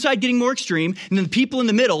 It's one side getting more extreme and then the people in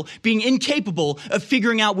the middle being incapable of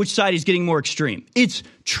figuring out which side is getting more extreme. It's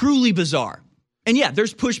truly bizarre. And yeah,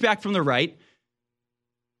 there's pushback from the right.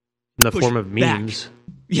 In the form of memes.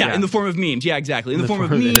 Yeah, in the form of memes. Yeah, exactly. In the form of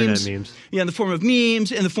memes. Internet memes. Yeah, in the form of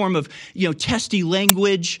memes, in the form of, testy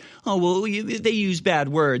language. Oh, well, they use bad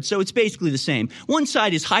words. So it's basically the same. One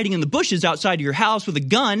side is hiding in the bushes outside of your house with a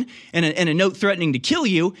gun and a note threatening to kill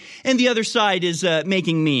you. And the other side is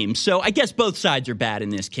making memes. So I guess both sides are bad in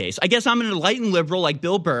this case. I guess I'm an enlightened liberal like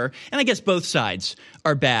Bill Burr. And I guess both sides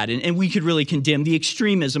are bad. And we could really condemn the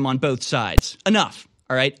extremism on both sides. Enough.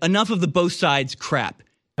 All right? Enough of the both sides crap.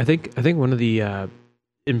 I think one of the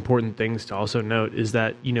important things to also note is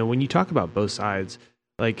that, when you talk about both sides,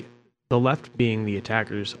 like the left being the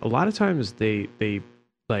attackers, a lot of times they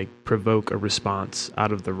like provoke a response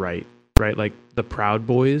out of the right? Like the Proud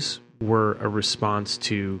Boys were a response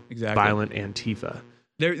to violent Antifa.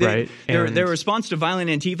 Their response to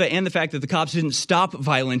violent Antifa and the fact that the cops didn't stop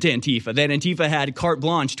violent Antifa, that Antifa had carte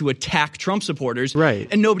blanche to attack Trump supporters,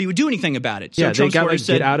 and nobody would do anything about it. So Trump supporters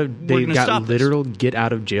said, they got literal get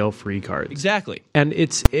out of jail free cards. Exactly. And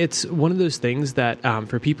it's one of those things that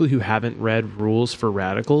for people who haven't read Rules for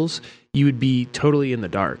Radicals, you would be totally in the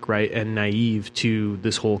dark, right, and naive to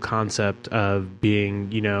this whole concept of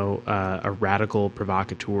being, a radical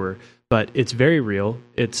provocateur. But it's very real.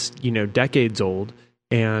 It's, decades old.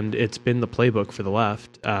 And it's been the playbook for the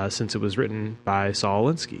left since it was written by Saul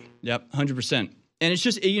Alinsky. Yep, 100%. And it's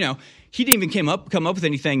just, he didn't even come up with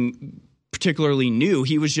anything particularly new.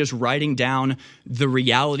 He was just writing down the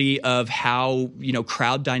reality of how,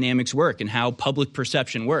 crowd dynamics work and how public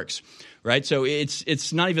perception works, right? So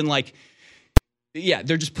it's not even like,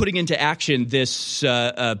 they're just putting into action this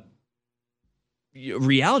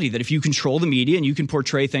reality that if you control the media and you can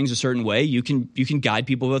portray things a certain way, you can guide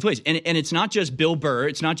people both ways. And it's not just Bill Burr.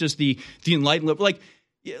 It's not just the enlightened liberal.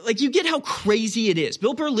 Like you get how crazy it is.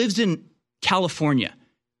 Bill Burr lives in California.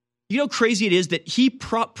 You know how crazy it is that he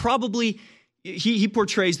probably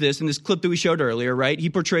portrays this in this clip that we showed earlier, right? He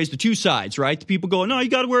portrays the two sides, right? The people going, no, you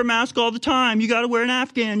got to wear a mask all the time. You got to wear an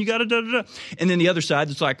Afghan. You got to da-da-da. And then the other side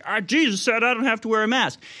that's like, Jesus said I don't have to wear a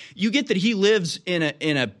mask. You get that he lives in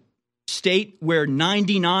a state where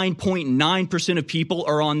 99.9% of people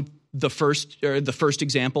are on the first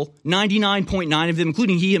example. 99.9 of them,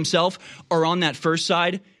 including he himself, are on that first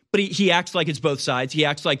side. But he acts like it's both sides. He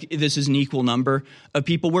acts like this is an equal number of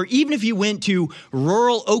people. Where even if you went to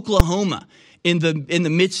rural Oklahoma in the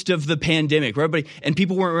midst of the pandemic, where everybody and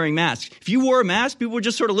people weren't wearing masks, if you wore a mask, people would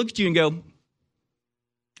just sort of look at you and go,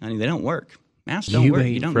 "Honey, they don't work. Masks don't work.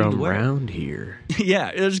 You don't need to wear them." Around here."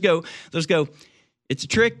 Yeah, they'll just go. It's a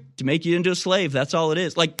trick to make you into a slave. That's all it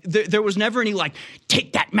is. Like, there was never any, like,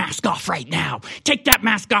 take that mask off right now. Take that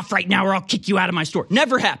mask off right now or I'll kick you out of my store.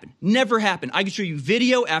 Never happened. Never happened. I can show you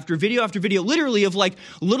video after video after video, literally of, like,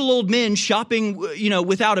 little old men shopping,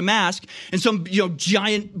 without a mask. And some,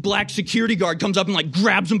 giant black security guard comes up and, like,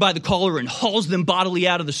 grabs them by the collar and hauls them bodily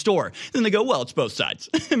out of the store. Then they go, well, it's both sides.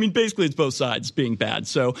 I mean, basically it's both sides being bad.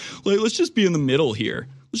 So, let's just be in the middle here.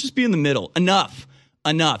 Let's just be in the middle. Enough.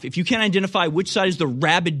 If you can't identify which side is the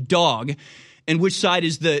rabid dog and which side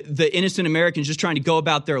is the innocent Americans just trying to go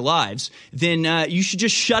about their lives, then you should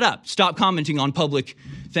just shut up. Stop commenting on public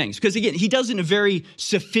things. Because, again, he does it in a very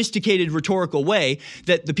sophisticated rhtorical way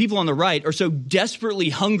that the people on the right are so desperately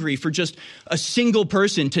hungry for just a single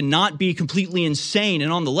person to not be completely insane and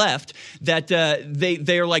on the left that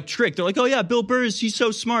they are like tricked. They're like, oh, yeah, Bill Burr, he's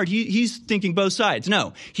so smart. He's thinking both sides.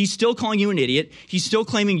 No, he's still calling you an idiot. He's still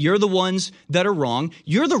claiming you're the ones that are wrong.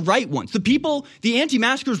 You're the right ones. The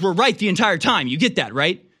anti-maskers were right the entire time. You get that,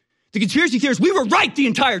 right? The conspiracy theorists, we were right the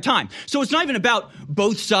entire time. So it's not even about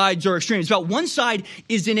both sides or extremes. It's about one side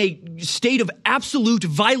is in a state of absolute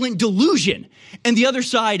violent delusion, and the other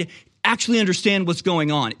side actually understand what's going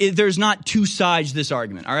on. There's not two sides to this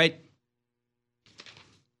argument, all right?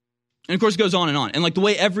 And, of course, it goes on. And, like, the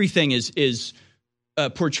way everything is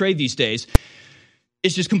portrayed these days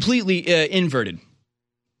is just completely inverted.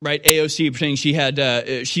 right? AOC saying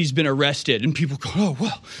she's been arrested, and people go, oh,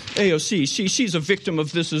 well, AOC, she's a victim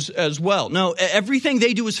of this as well. No, everything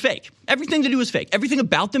they do is fake. Everything they do is fake. Everything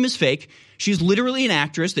about them is fake. She's literally an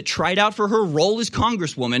actress that tried out for her role as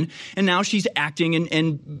Congresswoman, and now she's acting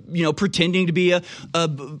and pretending to be a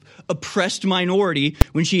oppressed minority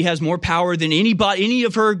when she has more power than any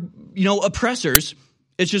of her, oppressors.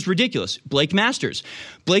 It's just ridiculous. Blake Masters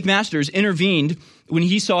intervened when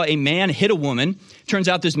he saw a man hit a woman. Turns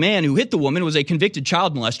out this man who hit the woman was a convicted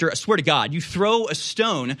child molester. I swear to God, you throw a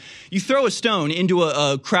stone into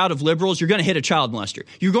a crowd of liberals, you're going to hit a child molester.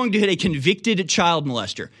 You're going to hit a convicted child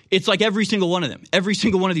molester. It's like every single one of them. Every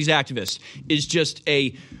single one of these activists is just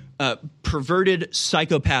a perverted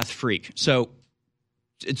psychopath freak. So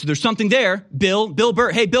there's something there. Bill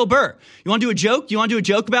Burr. Hey, Bill Burr, you want to do a joke? You want to do a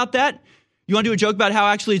joke about that? You want to do a joke about how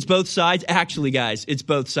actually it's both sides? Actually, guys, it's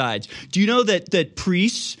both sides. Do you know that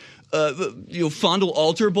priests fondle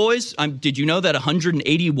altar boys? Did you know that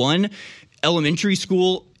 181 elementary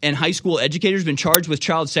school and high school educators have been charged with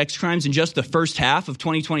child sex crimes in just the first half of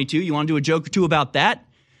 2022? You want to do a joke or two about that?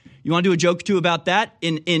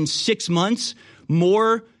 In 6 months,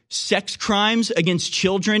 more sex crimes against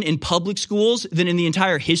children in public schools than in the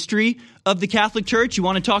entire history of the Catholic Church. You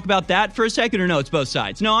want to talk about that for a second, or no, it's both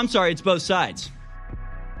sides? No, I'm sorry, it's both sides.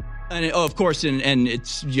 And of course, and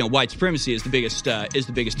it's white supremacy is the biggest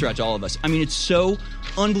threat to all of us. I mean, it's so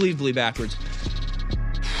unbelievably backwards.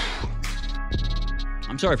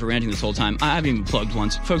 I'm sorry for ranting this whole time. I haven't even plugged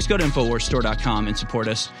once. Folks, go to InfoWarsStore.com and support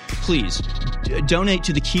us. Please donate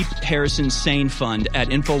to the Keep Harrison Sane Fund at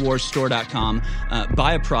InfoWarsStore.com.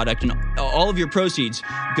 Buy a product, and all of your proceeds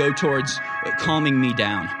go towards calming me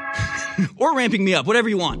down or ramping me up, whatever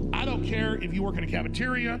you want. I don't care if you work in a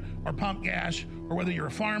cafeteria or pump gas, or whether you're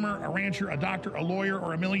a farmer, a rancher, a doctor, a lawyer,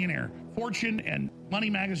 or a millionaire. Fortune and Money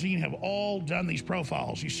Magazine have all done these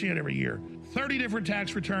profiles. You see it every year. 30 different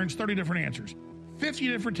tax returns, 30 different answers. 50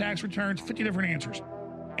 different tax returns, 50 different answers.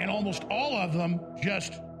 And almost all of them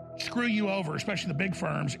just screw you over, especially the big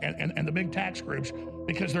firms and the big tax groups,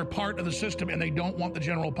 because they're part of the system and they don't want the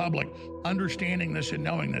general public understanding this and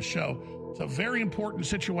knowing this. So it's a very important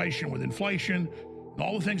situation with inflation and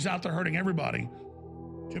all the things out there hurting everybody,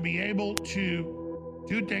 to be able to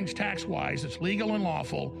do things tax-wise that's legal and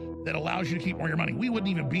lawful that allows you to keep more of your money. We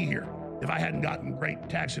wouldn't even be here if I hadn't gotten great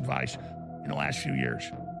tax advice in the last few years.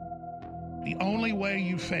 The only way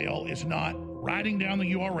you fail is not writing down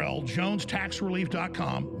the URL,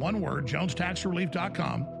 jonestaxrelief.com, one word,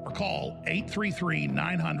 jonestaxrelief.com, or call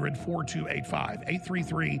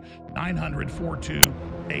 833-900-4285,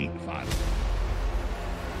 833-900-4285.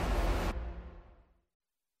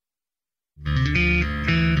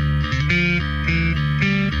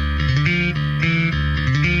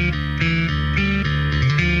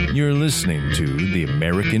 You're listening to The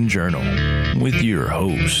American Journal with your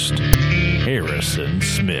host, Harrison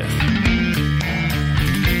Smith.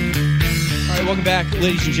 All right, welcome back,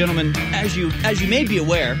 ladies and gentlemen. As you may be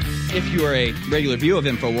aware, if you are a regular viewer of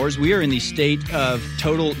InfoWars, we are in the state of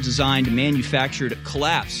total designed manufactured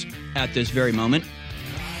collapse at this very moment.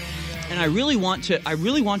 And I really want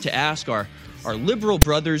to ask our liberal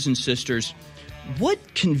brothers and sisters,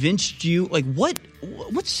 what convinced you, like what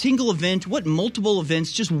single event, what multiple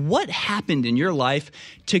events, just what happened in your life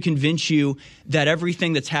to convince you that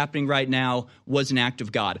everything that's happening right now was an act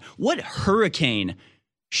of God? What hurricane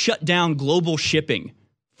shut down global shipping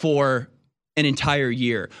for an entire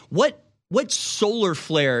year? What solar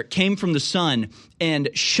flare came from the sun and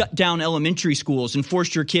shut down elementary schools and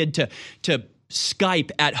forced your kid to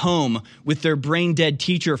Skype at home with their brain-dead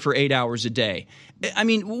teacher for 8 hours a day? I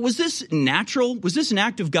mean, was this natural? Was this an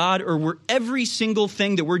act of God? Or were every single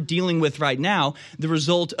thing that we're dealing with right now the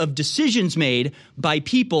result of decisions made by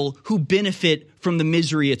people who benefit from the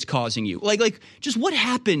misery it's causing you? Like, just what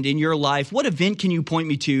happened in your life? What event can you point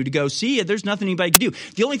me to go, see, there's nothing anybody can do?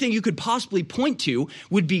 The only thing you could possibly point to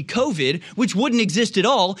would be COVID, which wouldn't exist at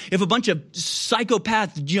all if a bunch of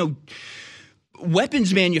psychopath,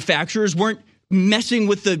 weapons manufacturers weren't messing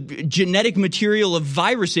with the genetic material of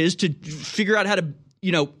viruses to figure out how to,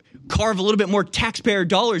 carve a little bit more taxpayer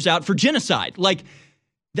dollars out for genocide. Like,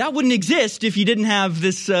 that wouldn't exist if you didn't have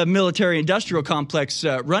this military-industrial complex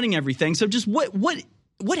running everything. So just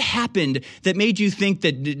what happened that made you think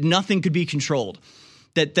that nothing could be controlled?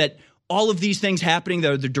 That all of these things happening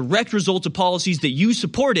that are the direct results of policies that you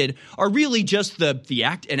supported are really just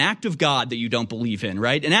an act of God that you don't believe in,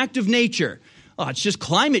 right? An act of nature. Oh, it's just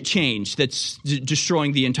climate change that's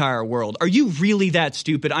destroying the entire world. Are you really that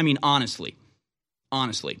stupid? I mean, honestly.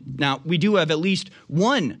 Now, we do have at least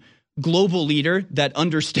one global leader that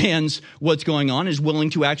understands what's going on, is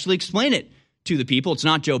willing to actually explain it to the people. It's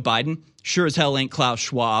not Joe Biden. Sure as hell ain't Klaus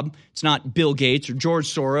Schwab. It's not Bill Gates or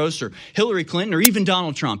George Soros or Hillary Clinton or even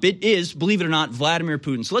Donald Trump. It is, believe it or not, Vladimir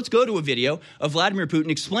Putin. So let's go to a video of Vladimir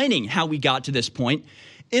Putin explaining how we got to this point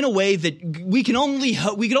in a way that we could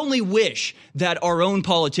only wish that our own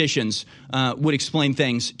politicians would explain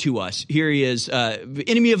things to us. Here he is,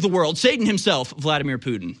 enemy of the world, Satan himself, Vladimir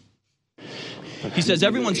Putin. He says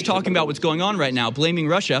everyone's talking about what's going on right now, blaming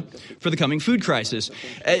Russia for the coming food crisis.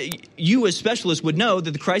 You as specialists would know that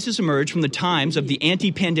the crisis emerged from the times of the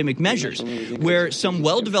anti-pandemic measures, where some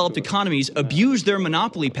well-developed economies abused their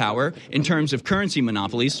monopoly power in terms of currency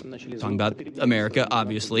monopolies, talking about America,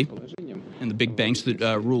 obviously, and the big banks that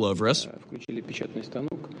rule over us.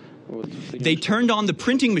 They turned on the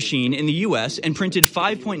printing machine in the U.S. and printed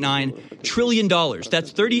 $5.9 trillion.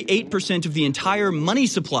 That's 38% of the entire money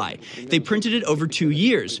supply. They printed it over 2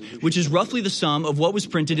 years, which is roughly the sum of what was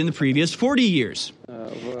printed in the previous 40 years.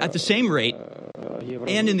 At the same rate,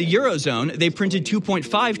 and in the Eurozone, they printed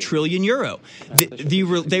 2.5 trillion euro.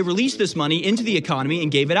 They released this money into the economy and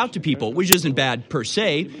gave it out to people, which isn't bad per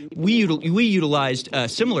se. We utilized a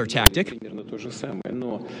similar tactic,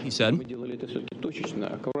 he said.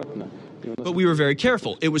 But we were very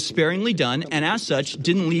careful. It was sparingly done, and as such,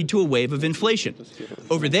 didn't lead to a wave of inflation.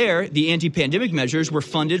 Over there, the anti-pandemic measures were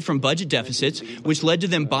funded from budget deficits, which led to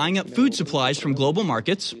them buying up food supplies from global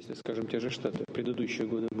markets.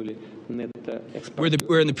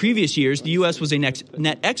 Where in the previous years, the U.S. was a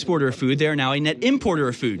net exporter of food, they are now a net importer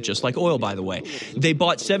of food, just like oil, by the way. They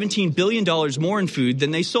bought $17 billion more in food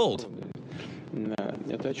than they sold.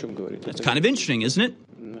 That's kind of interesting, isn't it?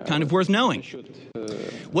 Kind of worth knowing.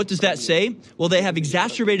 What does that say? Well, they have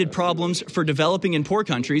exacerbated problems for developing and poor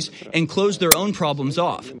countries and closed their own problems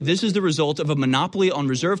off. This is the result of a monopoly on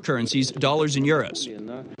reserve currencies, dollars and euros.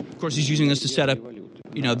 Of course, he's using this to set up,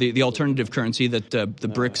 the alternative currency that the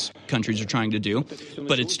BRICS countries are trying to do.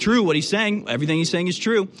 But it's true what he's saying. Everything he's saying is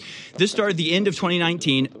true. This started the end of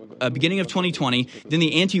 2019. Beginning of 2020, then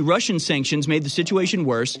the anti-Russian sanctions made the situation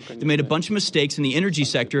worse. They made a bunch of mistakes in the energy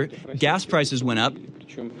sector. Gas prices went up.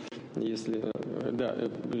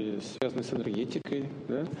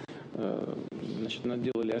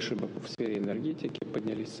 Наделали ошибок в сфере энергетики,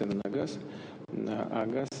 поднялись цены на газ, а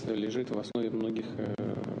газ лежит в основе многих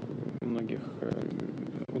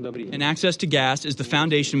удобрений. And access to gas is the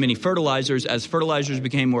foundation of many fertilizers. As fertilizers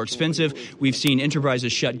became more expensive, we've seen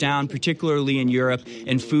enterprises shut down, particularly in Europe,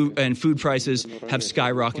 and food prices have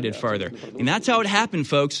skyrocketed further. And that's how it happened,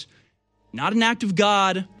 folks. Not an act of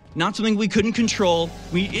God. Not something we couldn't control.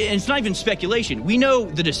 And it's not even speculation. We know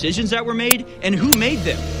the decisions that were made and who made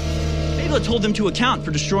them. Maybe let's hold them to account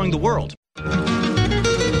for destroying the world.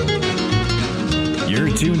 You're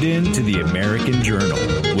tuned in to the American Journal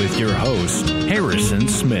with your host, Harrison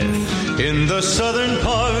Smith. In the southern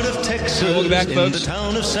part of Texas, welcome back, folks. In the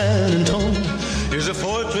town of San Antonio, is a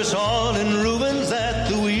fortress all in ruins that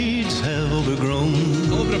the weeds have overgrown.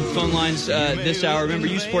 I'll open up the phone lines this hour. Remember,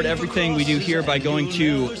 you support everything we do here by going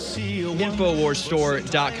to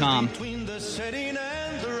InfoWarsStore.com.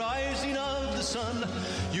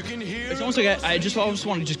 It's almost like I just always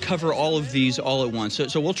want to just cover all of these all at once.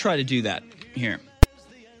 So we'll try to do that here.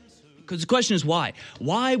 Because the question is why?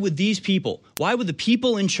 Why would the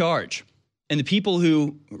people in charge and the people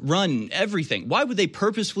who run everything, why would they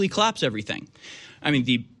purposefully collapse everything? I mean,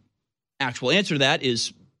 the actual answer to that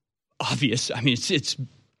is obvious. I mean, it's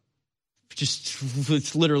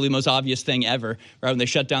literally the most obvious thing ever, right? When they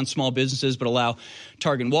shut down small businesses but allow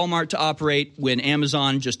Target and Walmart to operate, when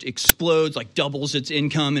Amazon just explodes, like doubles its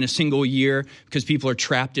income in a single year because people are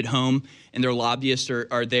trapped at home and their lobbyists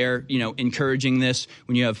are there, encouraging this.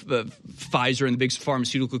 When you have Pfizer and the big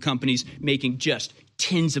pharmaceutical companies making just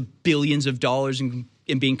tens of billions of dollars and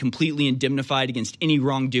being completely indemnified against any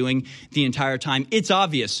wrongdoing the entire time, it's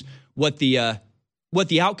obvious what the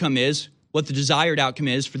outcome is. What the desired outcome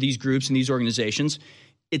is for these groups and these organizations.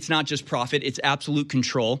 It's not just profit, it's absolute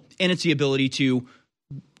control, and it's the ability to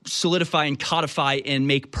solidify and codify and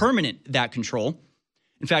make permanent that control.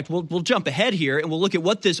 In fact, we'll jump ahead here and we'll look at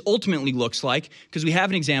what this ultimately looks like, because we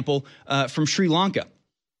have an example from Sri Lanka.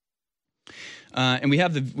 And we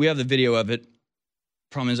have the video of it.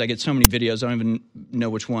 Problem is I get so many videos, I don't even know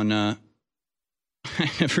which one. I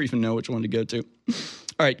never even know which one to go to.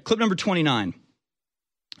 All right, clip number 29.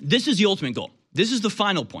 This is the ultimate goal. This is the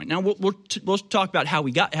final point. Now we'll talk about how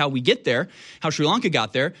we get there, how Sri Lanka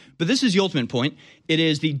got there, but this is the ultimate point. It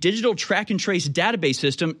is the digital track and trace database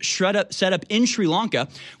system set up in Sri Lanka,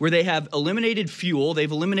 where they have eliminated fuel, they've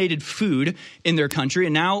eliminated food in their country,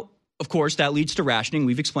 and now, of course, that leads to rationing.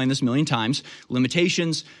 We've explained this a million times.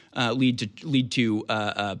 Limitations lead to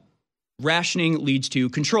rationing leads to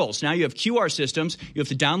controls. Now you have QR systems. You have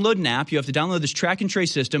to download an app. You have to download this track and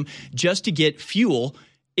trace system just to get fuel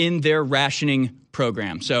in their rationing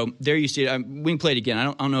program. So there you see it. We can play it again.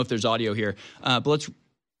 I don't know if there's audio here, but let's.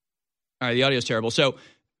 All right, the audio is terrible. So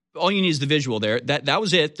all you need is the visual there. That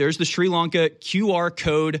was it. There's the Sri Lanka QR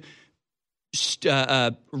code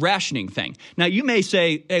rationing thing. Now, you may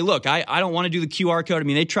say, hey, look, I don't want to do the QR code. I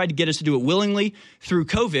mean, they tried to get us to do it willingly through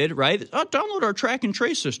COVID, right? Download our track and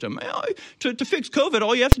trace system. To fix COVID,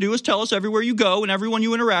 all you have to do is tell us everywhere you go and everyone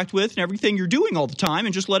you interact with and everything you're doing all the time,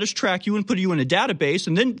 and just let us track you and put you in a database,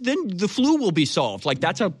 and then the flu will be solved. Like,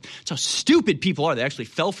 that's how stupid people are. They actually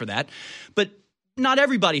fell for that. But not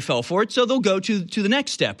everybody fell for it, so they'll go to the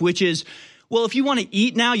next step, which is, well, if you want to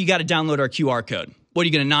eat now, you got to download our QR code. What are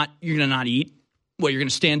you going to not? You're going to not eat? What, you're going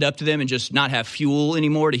to stand up to them and just not have fuel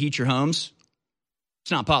anymore to heat your homes?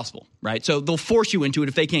 It's not possible, right? So they'll force you into it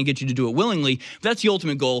if they can't get you to do it willingly. That's the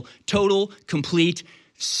ultimate goal: total, complete,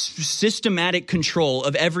 systematic control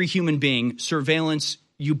of every human being, surveillance,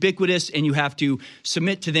 ubiquitous, and you have to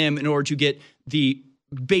submit to them in order to get the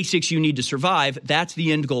basics you need to survive. That's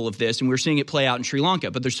the end goal of this, and we're seeing it play out in Sri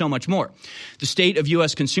Lanka, but there's so much more. The state of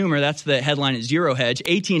U.S. consumer, that's the headline at Zero Hedge.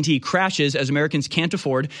 AT&T crashes as Americans can't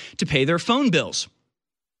afford to pay their phone bills.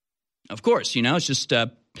 Of course, it's just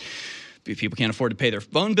people can't afford to pay their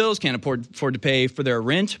phone bills, can't afford to pay for their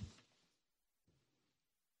rent.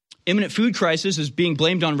 Imminent food crisis is being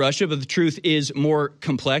blamed on Russia, but the truth is more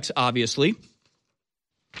complex, obviously.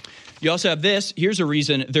 You also have this. Here's a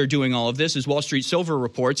reason they're doing all of this, as Wall Street Silver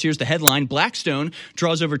reports. Here's the headline: Blackstone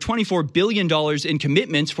draws over $24 billion in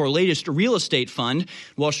commitments for latest real estate fund.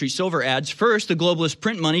 Wall Street Silver adds, first, the globalists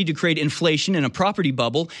print money to create inflation in a property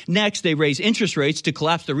bubble. Next, they raise interest rates to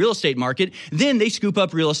collapse the real estate market. Then they scoop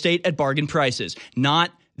up real estate at bargain prices. Not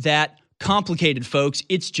that complicated, folks.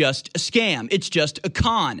 It's just a scam. It's just a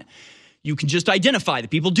con. You can just identify the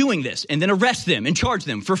people doing this and then arrest them and charge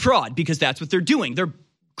them for fraud, because that's what they're doing. They're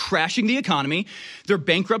crashing the economy. They're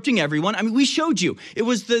bankrupting everyone. I mean, we showed you. It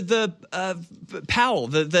was the Powell,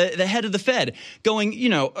 the head of the Fed, going,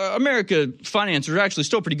 America finances are actually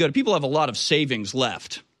still pretty good. People have a lot of savings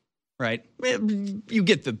left, right? You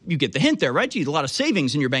get the hint there, right? You have a lot of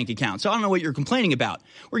savings in your bank account. So I don't know what you're complaining about.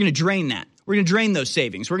 We're going to drain that. We're going to drain those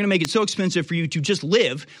savings. We're going to make it so expensive for you to just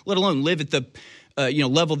live, let alone live at the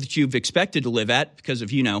level that you've expected to live at because of,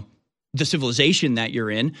 the civilization that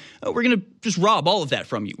you're in. We're going to just rob all of that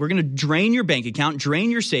from you. We're going to drain your bank account,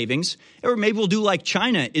 drain your savings, or maybe we'll do like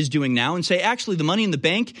China is doing now and say, actually, the money in the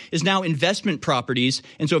bank is now investment properties,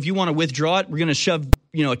 and so if you want to withdraw it, we're going to shove,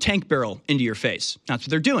 a tank barrel into your face. That's what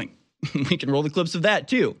they're doing. We can roll the clips of that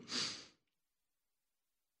too.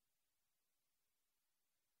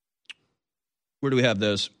 Where do we have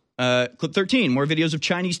those? Clip 13, more videos of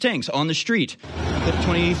Chinese tanks on the street. Clip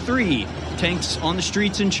 23, tanks on the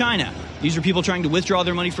streets in China. These are people trying to withdraw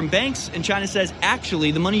their money from banks, and China says,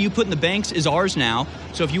 actually, the money you put in the banks is ours now,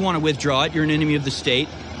 so if you want to withdraw it, you're an enemy of the state,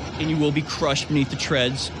 and you will be crushed beneath the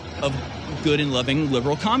treads of good and loving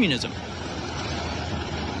liberal communism.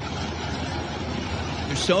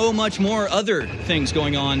 There's so much more other things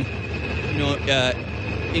going on,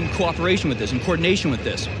 in cooperation with this, in coordination with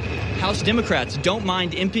this. House Democrats don't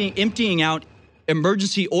mind emptying out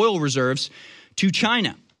emergency oil reserves to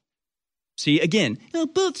China. See, again,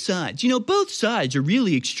 both sides. Both sides are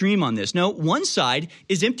really extreme on this. No, one side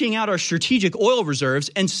is emptying out our strategic oil reserves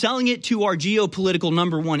and selling it to our geopolitical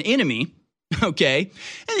number one enemy, okay?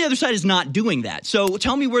 And the other side is not doing that. So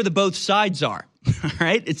tell me where the both sides are. All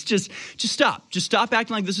right? It's just stop. Just stop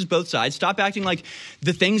acting like this is both sides. Stop acting like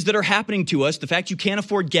the things that are happening to us, the fact you can't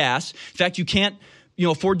afford gas, the fact you can't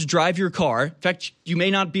afford to drive your car, in fact, you may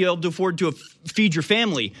not be able to afford to feed your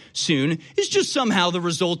family soon, is just somehow the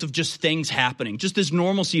result of just things happening. Just this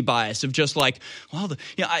normalcy bias of just like, well,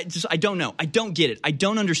 I don't know. I don't get it. I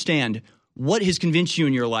don't understand what has convinced you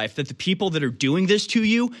in your life that the people that are doing this to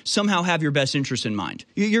you somehow have your best interest in mind.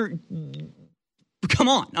 Come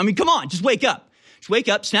on. Just wake up. Just wake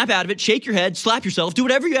up, snap out of it, shake your head, slap yourself, do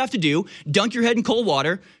whatever you have to do, dunk your head in cold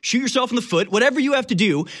water, shoot yourself in the foot, whatever you have to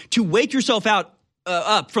do to wake yourself up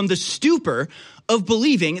from the stupor of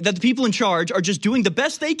believing that the people in charge are just doing the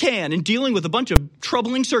best they can in dealing with a bunch of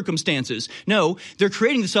troubling circumstances. No, they're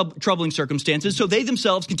creating the troubling circumstances so they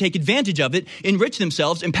themselves can take advantage of it, enrich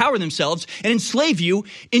themselves, empower themselves, and enslave you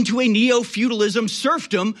into a neo-feudalism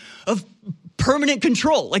serfdom of permanent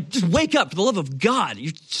control. Like, just wake up, for the love of God.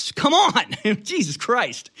 Come on. Jesus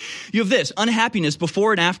Christ. You have this, unhappiness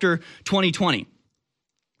before and after 2020.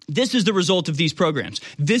 This is the result of these programs.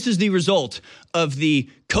 This is the result of the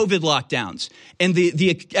COVID lockdowns and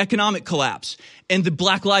the economic collapse and the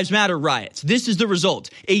Black Lives Matter riots. This is the result.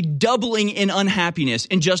 A doubling in unhappiness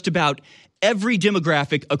in just about every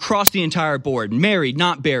demographic across the entire board. Married,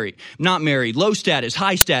 not married, low status,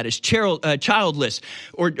 high status, childless,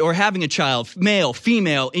 or having a child, male,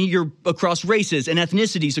 female, and you're across races and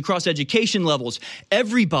ethnicities, across education levels.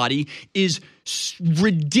 Everybody is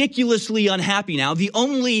ridiculously unhappy now. The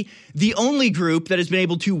only group that has been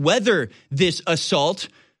able to weather this assault,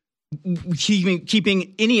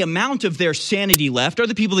 keeping any amount of their sanity left, are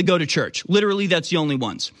the people that go to church. Literally, that's the only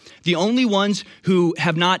ones. The only ones who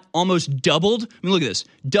have not almost doubled. I mean, look at this.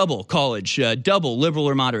 Double college, double liberal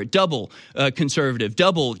or moderate, double conservative,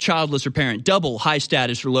 double childless or parent, double high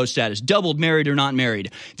status or low status, doubled married or not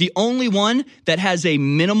married. The only one that has a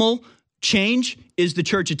minimal change is the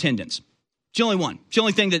church attendance. It's the only one. It's the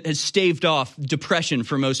only thing that has staved off depression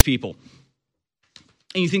for most people.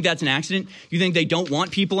 And you think that's an accident? You think they don't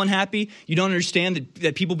want people unhappy? You don't understand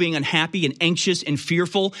that people being unhappy and anxious and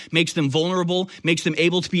fearful makes them vulnerable, makes them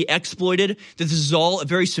able to be exploited, that this is all a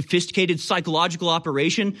very sophisticated psychological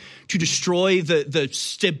operation to destroy the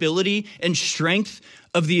stability and strength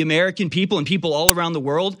of the American people and people all around the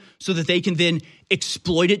world so that they can then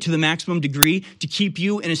exploit it to the maximum degree to keep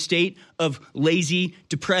you in a state of lazy,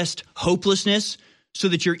 depressed hopelessness, so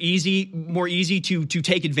that you're more easy to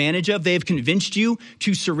take advantage of. They have convinced you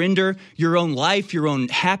to surrender your own life, your own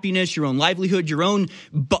happiness, your own livelihood, your own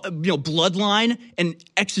bloodline and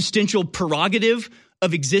existential prerogative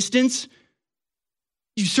of existence.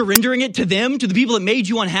 You surrendering it to them, to the people that made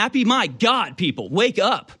you unhappy? My God, people, wake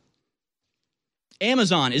up.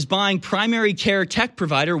 Amazon is buying primary care tech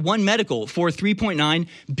provider One Medical for $3.9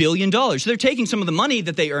 billion. So they're taking some of the money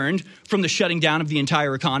that they earned from the shutting down of the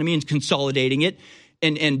entire economy and consolidating it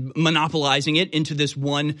and monopolizing it into this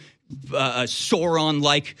one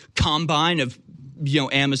Sauron-like combine of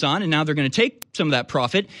Amazon. And now they're going to take some of that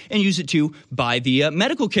profit and use it to buy the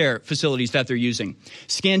medical care facilities that they're using.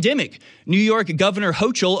 Scandemic. New York Governor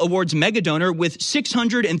Hochul awards Megadonor with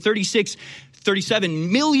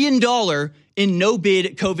 $637 million in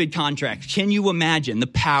no-bid COVID contracts. Can you imagine the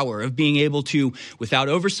power of being able to, without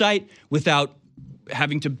oversight, without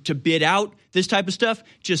having to bid out this type of stuff,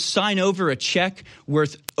 just sign over a check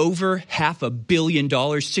worth over $500 million,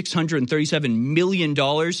 $637 million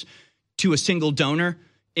to a single donor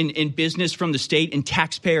in business from the state in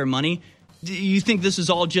taxpayer money? Do you think this is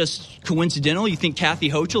all just coincidental? You think Kathy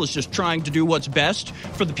Hochul is just trying to do what's best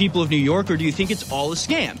for the people of New York, or do you think it's all a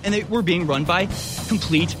scam and that we're being run by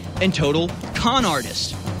complete and total con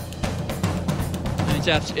artists?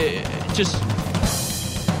 Just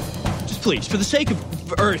please, for the sake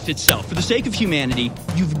of Earth itself, for the sake of humanity,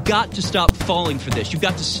 you've got to stop falling for this. You've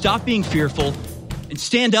got to stop being fearful and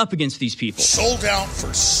stand up against these people. Sold out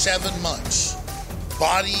for 7 months.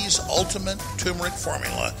 Body's Ultimate Turmeric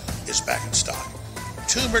Formula is back in stock.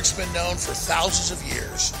 Turmeric's been known for thousands of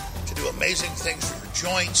years to do amazing things for your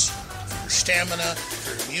joints, for your stamina,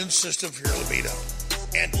 for your immune system, for your libido.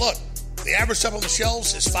 And look, the average stuff on the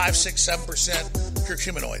shelves is 5, 6, 7%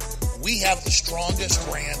 curcuminoid. We have the strongest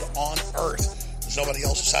brand on earth. There's nobody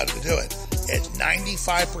else decided to do it. It's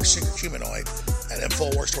 95% curcuminoid at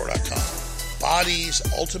InfoWarsStore.com. Body's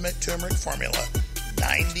Ultimate Turmeric Formula,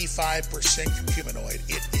 95% curcuminoid.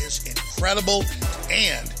 It is incredible,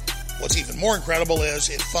 and what's even more incredible is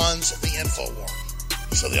it funds the InfoWar.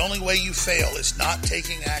 So the only way you fail is not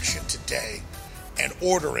taking action today and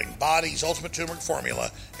ordering Body's Ultimate Turmeric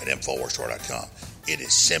Formula at InfoWarsStore.com. It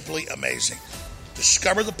is simply amazing.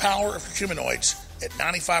 Discover the power of curcuminoids at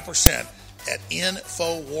 95% at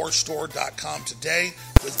InfoWarsStore.com today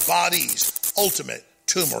with Body's Ultimate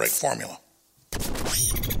Turmeric Formula.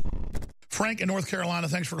 Frank in North Carolina,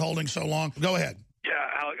 thanks for holding so long. Go ahead.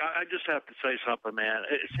 Yeah, Alec, I just have to say something, man.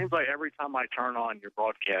 It seems like every time I turn on your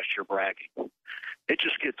broadcast, you're bragging. It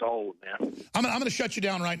just gets old, man. I'm going to shut you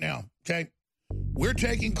down right now, okay? We're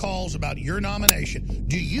taking calls about your nomination.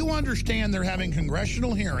 Do you understand they're having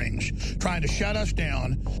congressional hearings trying to shut us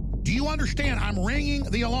down? Do you understand I'm ringing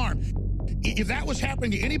the alarm? If that was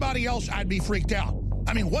happening to anybody else, I'd be freaked out.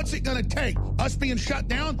 I mean, what's it going to take? Us being shut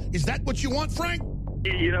down? Is that what you want, Frank?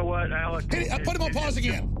 You know what, Alex? Hey, put him on pause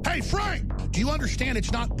again. Hey, Frank, do you understand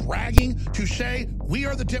it's not bragging to say we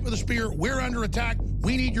are the tip of the spear, we're under attack,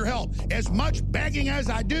 we need your help? As much begging as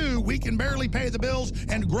I do, we can barely pay the bills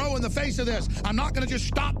and grow in the face of this. I'm not going to just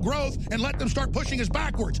stop growth and let them start pushing us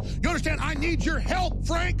backwards. You understand? I need your help,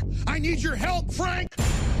 Frank. I need your help, Frank.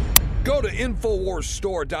 Go to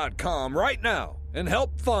InfoWarsStore.com right now and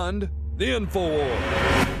help fund the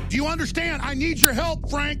InfoWars. Do you understand? I need your help,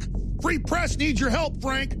 Frank. Free press needs your help,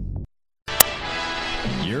 Frank.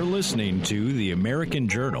 You're listening to The American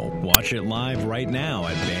Journal. Watch it live right now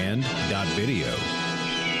at band.video.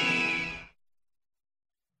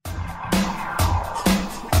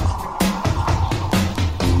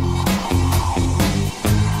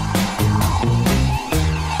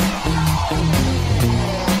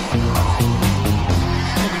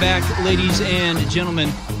 Welcome back, ladies and gentlemen.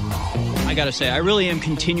 I got to say, I really am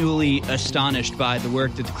continually astonished by the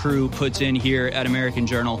work that the crew puts in here at American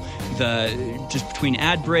Journal. Just between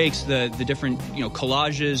ad breaks, the different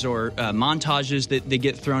collages or montages that they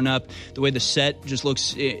get thrown up, the way the set just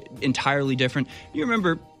looks entirely different. You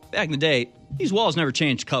remember back in the day, these walls never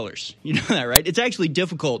changed colors. You know that, right? It's actually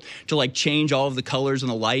difficult to change all of the colors and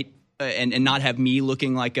the light. And not have me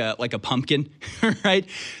looking like a pumpkin, right?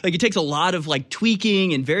 It takes a lot of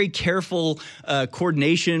tweaking and very careful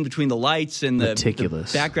coordination between the lights and the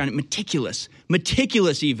background. Meticulous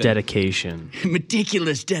even. Dedication.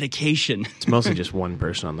 Meticulous dedication. It's mostly just one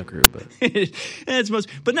person on the crew, but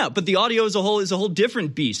but the audio as a whole is a whole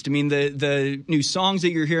different beast. I mean, the new songs that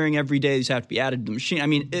you're hearing every day, these have to be added to the machine. I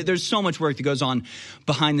mean, there's so much work that goes on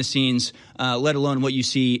behind the scenes, let alone what you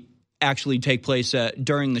see actually take place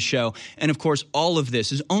during the show. And of course, all of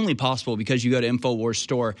this is only possible because you go to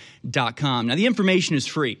InfoWarsStore.com. Now, the information is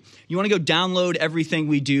free. You want to go download everything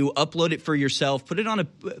we do, upload it for yourself, put it on a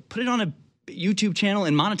YouTube channel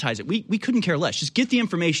and monetize it. We couldn't care less. Just get the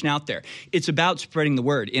information out there. It's about spreading the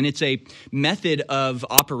word, and it's a method of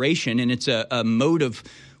operation, and it's a mode of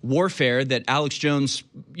warfare that Alex Jones,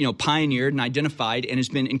 pioneered and identified and has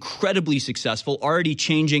been incredibly successful, already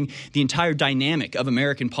changing the entire dynamic of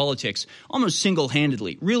American politics almost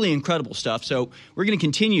single-handedly. Really incredible stuff. So we're going to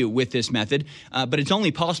continue with this method, but it's only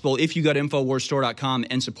possible if you go to InfoWarsStore.com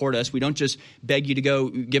and support us. We don't just beg you to go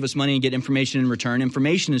give us money and get information in return.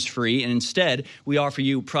 Information is free, and instead we offer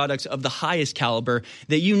you products of the highest caliber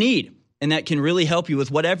that you need, and that can really help you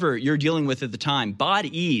with whatever you're dealing with at the time. Bod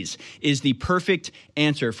Ease is the perfect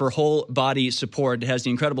answer for whole body support. It has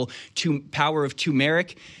the incredible power of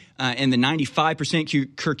turmeric and the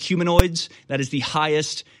 95% curcuminoids. That is the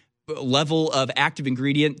highest level of active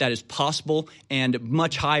ingredient that is possible, and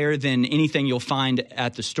much higher than anything you'll find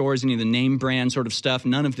at the stores, any of the name brand sort of stuff.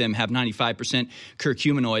 None of them have 95%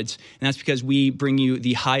 curcuminoids, and that's because we bring you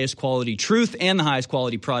the highest quality truth and the highest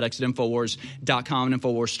quality products at InfoWars.com and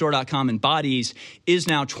InfoWarsStore.com, and Bod Ease is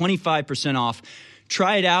now 25% off.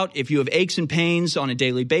 Try it out if you have aches and pains on a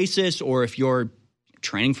daily basis, or if you're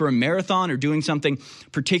training for a marathon or doing something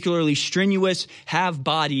particularly strenuous. Have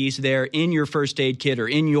Bod Ease there in your first aid kit or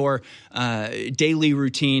in your daily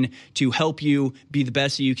routine to help you be the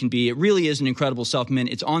best that you can be. It really is an incredible supplement.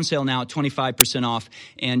 It's on sale now at 25% off,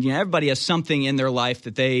 and everybody has something in their life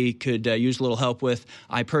that they could use a little help with.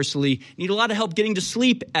 I personally need a lot of help getting to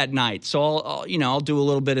sleep at night, so I'll do a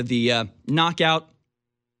little bit of the knockout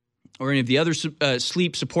or any of the other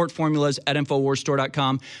sleep support formulas at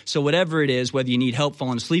InfoWarsStore.com. So whatever it is, whether you need help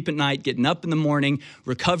falling asleep at night, getting up in the morning,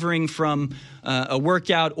 recovering from a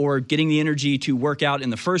workout, or getting the energy to work out in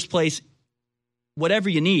the first place, whatever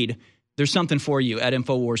you need, there's something for you at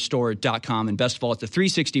InfoWarsStore.com. And best of all, it's a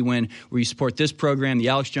 360 win where you support this program, The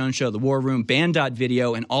Alex Jones Show, The War Room,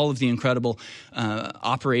 Band.video, and all of the incredible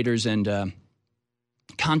operators and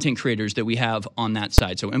content creators that we have on that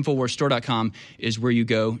site. So InfoWarsStore.com is where you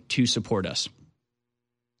go to support us.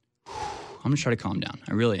 I'm going to try to calm down.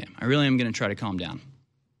 I really am. I really am going to try to calm down.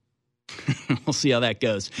 We'll see how that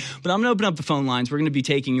goes. But I'm going to open up the phone lines. We're going to be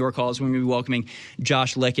taking your calls. We're going to be welcoming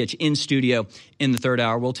Josh Lekich in studio in the third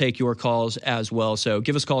hour. We'll take your calls as well. So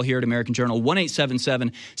give us a call here at American Journal,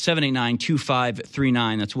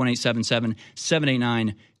 1-877-789-2539. That's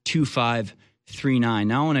 1-877-789-2539.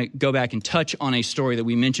 Now I want to go back and touch on a story that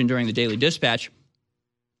we mentioned during the Daily Dispatch,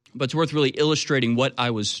 but it's worth really illustrating what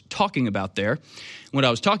I was talking about there. What I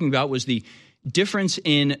was talking about was the difference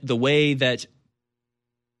in the way that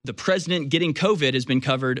the president getting COVID has been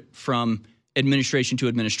covered from administration to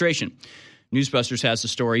administration. Newsbusters has the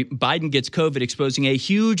story. Biden gets COVID, exposing a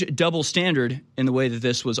huge double standard in the way that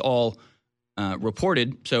this was all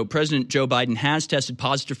reported. So President Joe Biden has tested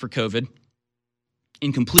positive for COVID,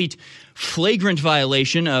 in complete flagrant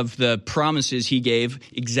violation of the promises he gave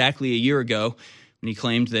exactly a year ago when he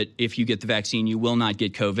claimed that if you get the vaccine, you will not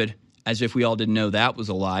get COVID, as if we all didn't know that was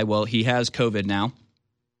a lie. Well, he has COVID now.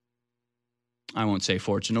 I won't say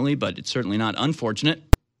fortunately, but it's certainly not unfortunate.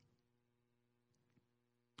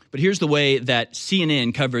 But here's the way that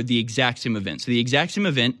CNN covered the exact same event. So the exact same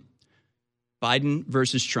event, Biden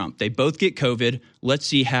versus Trump. They both get COVID. Let's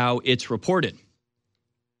see how it's reported.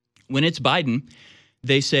 When it's Biden,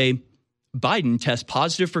 they say, Biden tests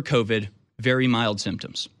positive for COVID, very mild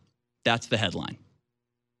symptoms. That's the headline.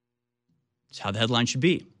 It's how the headline should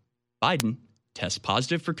be. Biden tests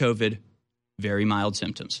positive for COVID, very mild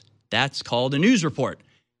symptoms. That's called a news report.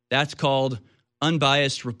 That's called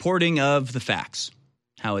unbiased reporting of the facts,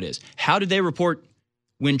 how it is. How did they report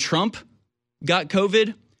when Trump got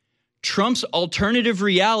COVID? Trump's alternative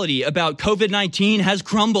reality about COVID-19 has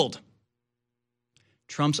crumbled.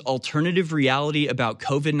 Trump's alternative reality about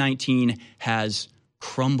COVID-19 has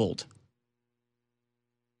crumbled.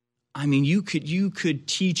 I mean, you could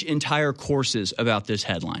teach entire courses about this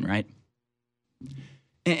headline, right?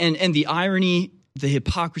 And the irony, the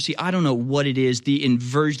hypocrisy, I don't know what it is,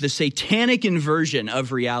 the satanic inversion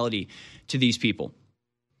of reality to these people.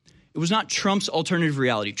 It was not Trump's alternative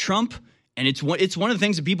reality. Trump, and it's one of the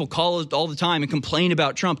things that people call it all the time and complain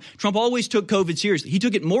about Trump. Trump always took COVID seriously. He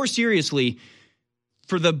took it more seriously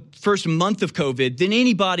for the first month of COVID than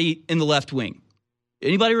anybody in the left wing.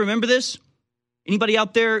 Anybody remember this? Anybody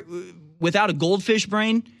out there without a goldfish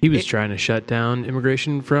brain? He was trying to shut down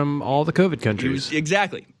immigration from all the COVID countries.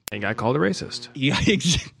 Exactly. And got called a racist. Yeah,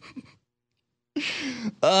 it's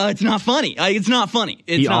not funny. It's not funny.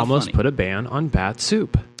 He almost put a ban on bat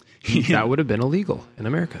soup. That would have been illegal in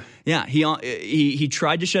America. Yeah, he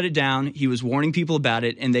tried to shut it down. He was warning people about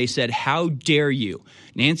it, and they said, "How dare you?"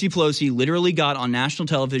 Nancy Pelosi literally got on national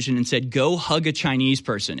television and said, "Go hug a Chinese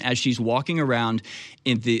person," as she's walking around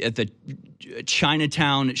at the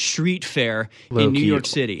Chinatown street fair in New York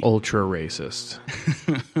City. Ultra racist.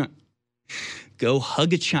 Go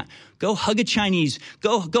hug a Chinese. Go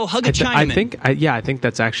hug a Chinaman. I think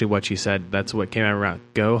that's actually what she said. That's what came out around.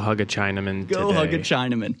 Go hug a Chinaman today. Go hug a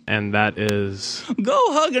Chinaman. And that is... Go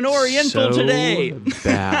hug an Oriental today.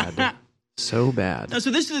 Bad. So bad. No, so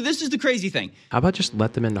this is the crazy thing. How about just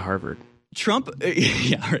let them into Harvard? Trump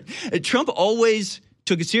always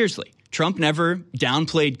took it seriously. Trump never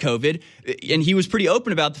downplayed COVID, and he was pretty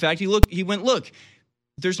open about the fact he went, look,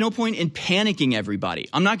 there's no point in panicking everybody.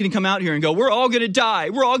 I'm not going to come out here and go, we're all going to die.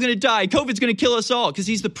 We're all going to die. COVID's going to kill us all, because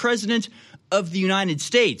he's the president of the United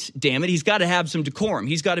States. Damn it. He's got to have some decorum.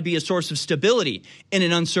 He's got to be a source of stability in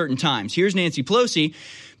an uncertain times. Here's Nancy Pelosi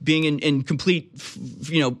being in complete,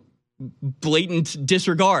 blatant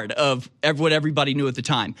disregard of what everybody knew at the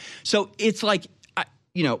time. So it's like,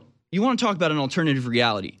 you want to talk about an alternative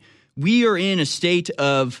reality. We are in a state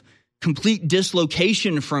of complete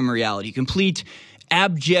dislocation from reality, complete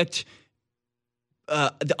abject,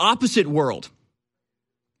 the opposite world,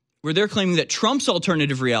 where they're claiming that Trump's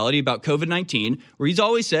alternative reality about COVID-19, where he's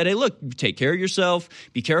always said, hey, look, take care of yourself,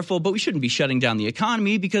 be careful, but we shouldn't be shutting down the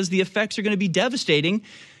economy because the effects are going to be devastating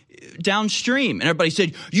downstream. And everybody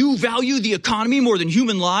said, you value the economy more than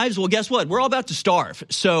human lives? Well, guess what? We're all about to starve.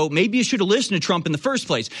 So maybe you should have listened to Trump in the first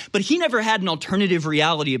place. But he never had an alternative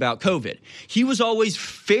reality about COVID. He was always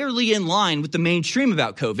fairly in line with the mainstream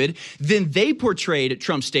about COVID. Then they portrayed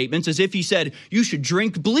Trump's statements as if he said, you should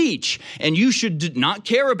drink bleach and you should not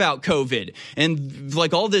care about COVID, and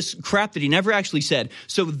like all this crap that he never actually said.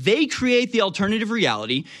 So they create the alternative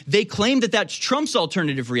reality. They claim that that's Trump's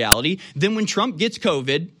alternative reality. Then when Trump gets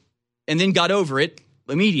COVID, and then got over it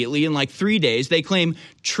immediately in like 3 days, they claim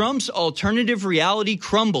Trump's alternative reality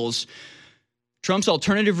crumbles. Trump's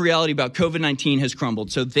alternative reality about COVID-19 has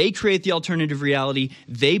crumbled. So they create the alternative reality.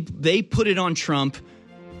 They put it on Trump.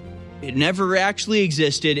 It never actually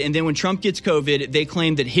existed. And then when Trump gets COVID, they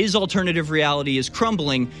claim that his alternative reality is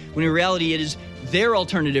crumbling, when in reality it is their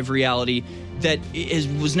alternative reality that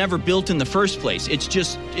was never built in the first place. It's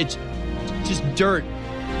just dirt,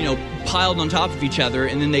 piled on top of each other,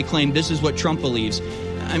 and then they claim this is what Trump believes.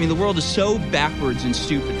 I mean, the world is so backwards and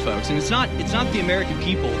stupid, folks, and it's not the American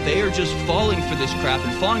people. They are just falling for this crap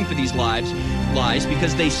and falling for these lies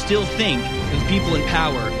because they still think that the people in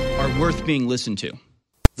power are worth being listened to.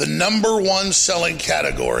 The number one selling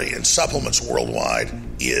category in supplements worldwide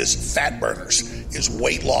is fat burners, is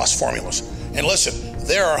weight loss formulas. And listen,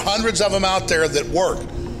 there are hundreds of them out there that work,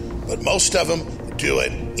 but most of them do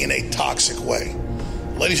it in a toxic way.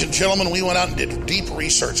 Ladies and gentlemen, we went out and did deep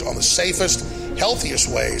research on the safest, healthiest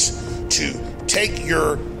ways to take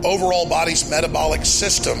your overall body's metabolic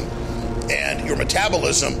system and your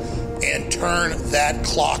metabolism and turn that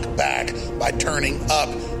clock back by turning up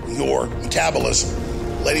your metabolism.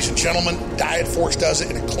 Ladies and gentlemen, Diet Force does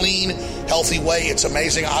it in a clean, healthy way. It's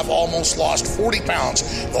amazing. I've almost lost 40 pounds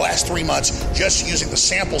the last 3 months just using the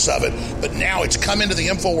samples of it. But now it's come into the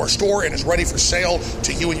InfoWars store and is ready for sale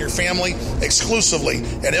to you and your family exclusively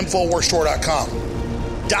at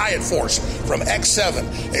InfoWarsStore.com. Diet Force from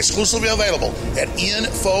X7, exclusively available at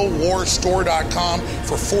InfoWarsStore.com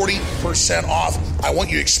for 40% off. I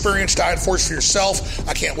want you to experience Diet Force for yourself.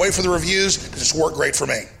 I can't wait for the reviews because it's worked great for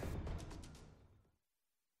me.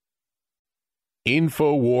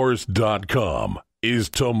 Infowars.com is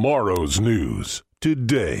tomorrow's news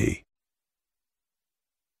today.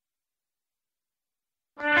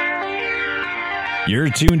 You're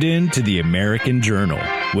tuned in to the American Journal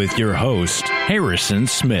with your host, Harrison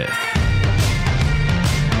Smith.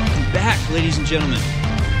 Back, ladies and gentlemen.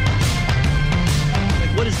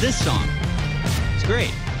 Like, what is this song? It's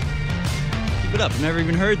great. Keep it up. I've never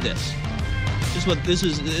even heard this. This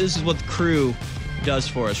is what the crew does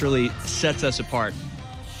for us. Really sets us apart.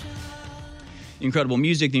 The incredible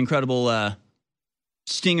music, the incredible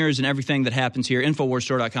stingers, and everything that happens here.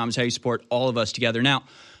 Infowarsstore.com is how you support all of us together. Now,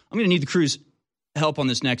 I'm going to need the crew's help on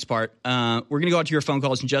this next part. We're going to go out to your phone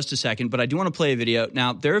calls in just a second, but I do want to play a video.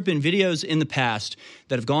 Now, there have been videos in the past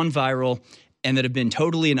that have gone viral and that have been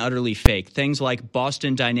totally and utterly fake. Things like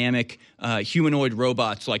Boston Dynamic humanoid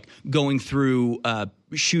robots, like going through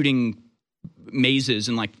shooting mazes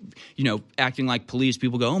and, like, you know, acting like police.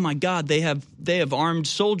 People go, oh my God, they have armed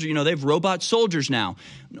soldiers. You know, they have robot soldiers now.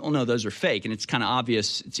 Oh no, those are fake, and it's kind of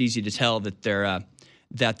obvious. It's easy to tell that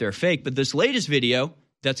they're fake. But this latest video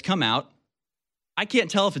that's come out, I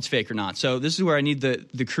can't tell if it's fake or not. So this is where I need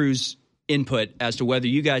the crew's input as to whether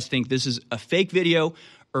you guys think this is a fake video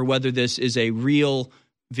or whether this is a real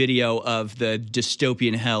video of the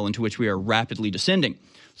dystopian hell into which we are rapidly descending.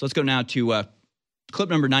 So let's go now to clip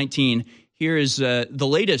number 19. Here is the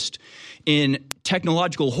latest in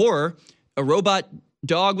technological horror, a robot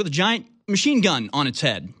dog with a giant machine gun on its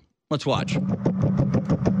head. Let's watch.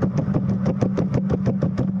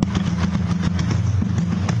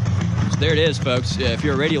 There it is, folks. If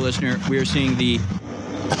you're a radio listener, we are seeing the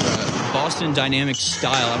Boston Dynamics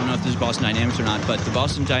style. I don't know if this is Boston Dynamics or not, but the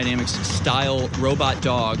Boston Dynamics style robot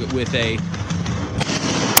dog with a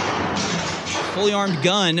fully armed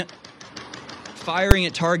gun firing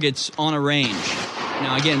at targets on a range.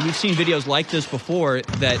 Now, again, we've seen videos like this before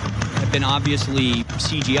that have been obviously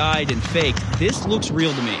CGI'd and fake. This looks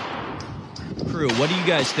real to me. Crew, what do you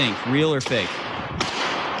guys think? Real or fake?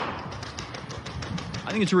 I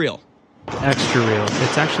think it's real. Extra real.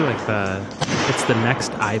 It's actually like the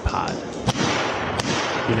next iPod.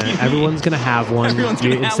 You know, everyone's gonna have one.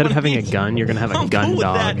 Instead of having a gun, you're gonna have a gun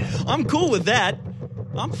dog. I'm cool with that.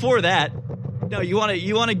 I'm for that. No, you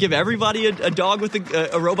want to give everybody a dog with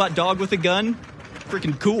a robot dog with a gun?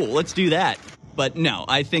 Freaking cool. Let's do that. But no,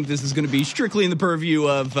 I think this is going to be strictly in the purview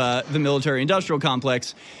of the military-industrial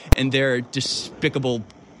complex and their despicable.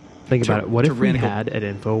 Think about it. What if we had at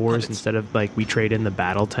InfoWars, instead of, like, we trade in the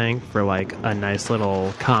battle tank for, like, a nice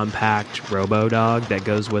little compact robo-dog that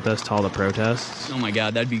goes with us to all the protests? Oh my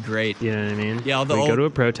God, that'd be great. You know what I mean? Yeah, we go to a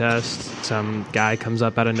protest, some guy comes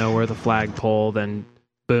up out of nowhere with a flagpole, then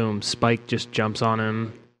boom, Spike just jumps on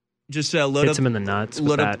him. Just hits him in the nuts.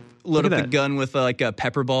 Load up the gun with like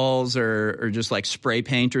pepper balls or just like spray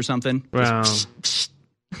paint or something. Wow.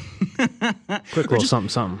 Quick little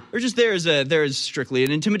something. Or just there's strictly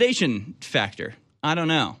an intimidation factor. I don't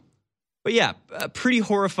know. But yeah, pretty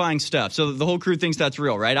horrifying stuff. So the whole crew thinks that's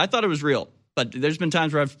real, right? I thought it was real. But there's been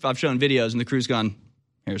times where I've shown videos and the crew's gone,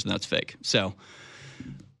 here's that's fake. So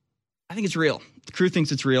I think it's real. The crew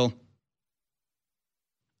thinks it's real.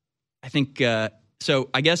 I think so.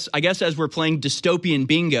 I guess as we're playing dystopian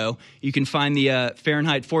bingo, you can find the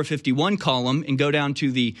Fahrenheit 451 column and go down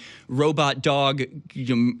to the robot dog,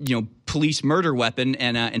 police murder weapon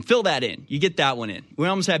and fill that in. You get that one in. We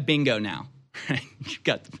almost have bingo now. You've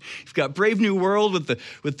got Brave New World with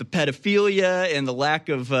the pedophilia and the lack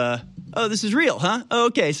of this is real, huh? Oh,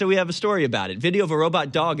 okay, so we have a story about it. Video of a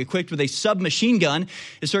robot dog equipped with a submachine gun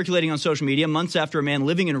is circulating on social media months after a man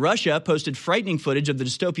living in Russia posted frightening footage of the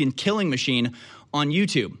dystopian killing machine on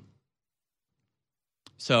YouTube.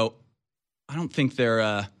 So I don't think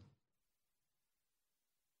they're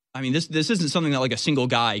this isn't something that like a single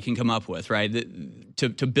guy can come up with, right?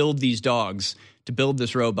 To build these dogs, to build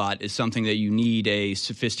this robot is something that you need a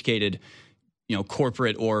sophisticated,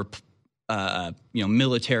 corporate or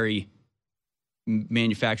military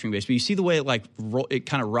manufacturing base. But you see the way it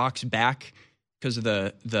kind of rocks back because of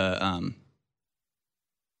the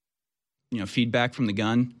feedback from the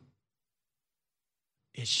gun.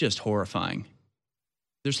 It's just horrifying.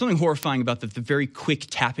 There's something horrifying about the very quick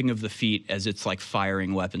tapping of the feet as it's like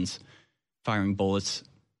firing weapons, firing bullets.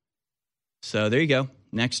 So there you go.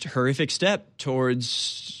 Next horrific step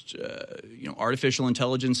towards, artificial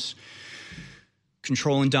intelligence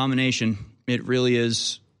control and domination. It really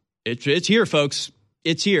is. It's here, folks.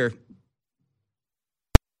 It's here.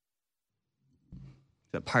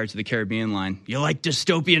 That Pirates of the Caribbean line. You like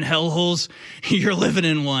dystopian hellholes? You're living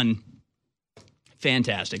in one.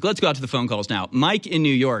 Fantastic. Let's go out to the phone calls now. Mike in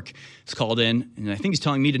New York has called in, and I think he's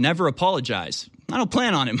telling me to never apologize. I don't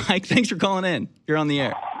plan on it, Mike. Thanks for calling in. You're on the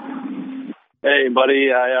air. Hey,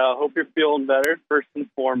 buddy. I hope you're feeling better, first and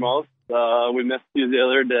foremost. We missed you the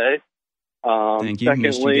other day. Thank you.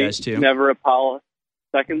 Secondly, missed you guys too. Never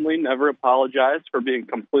apologize for being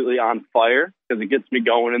completely on fire, because it gets me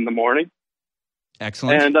going in the morning.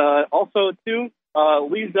 Excellent. And also, too,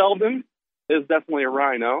 Lee Zeldin is definitely a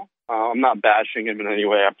rhino. I'm not bashing him in any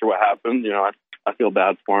way after what happened. You know, I feel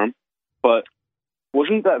bad for him. But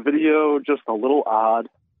wasn't that video just a little odd?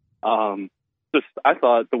 I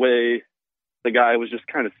thought the way the guy was just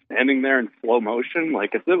kind of standing there in slow motion,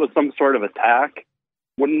 like if it was some sort of attack,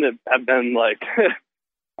 wouldn't it have been like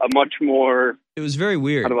a much more... It was very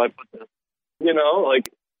weird. How do I put this? You know,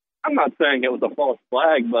 like, I'm not saying it was a false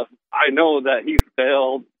flag, but I know that he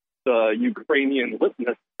failed the Ukrainian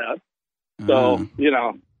litmus test. So, you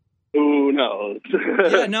know, who knows?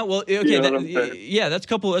 Yeah, no, well, okay, You know that's a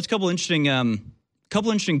couple interesting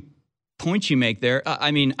points you make there.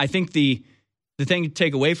 I mean, I think the thing to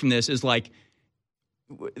take away from this is like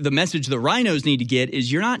the message the rhinos need to get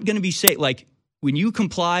is you're not going to be safe. Like when you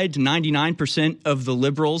comply to 99% of the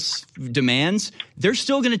liberals' demands, they're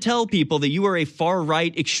still going to tell people that you are a far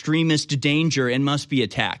right extremist danger and must be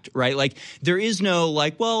attacked, right? Like there is no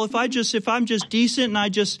like, well, if I'm just decent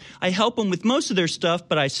and I help them with most of their stuff,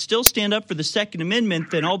 but I still stand up for the Second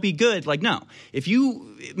Amendment, then I'll be good. Like, no, if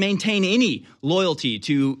you maintain any loyalty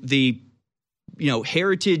to the,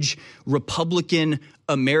 heritage Republican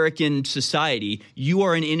American society, you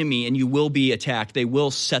are an enemy and you will be attacked. They will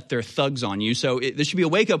set their thugs on you. So this should be a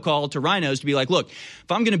wake-up call to rhinos to be like, look, if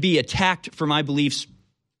I'm going to be attacked for my beliefs,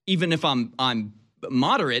 even if I'm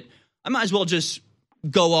moderate, I might as well just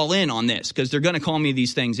go all in on this because they're going to call me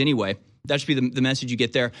these things anyway. That should be the message you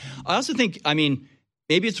get there. I also think, maybe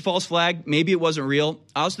it's a false flag. Maybe it wasn't real.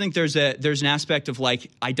 I also think there's an aspect of like,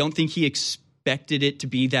 I don't think he expected it to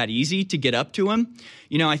be that easy to get up to him.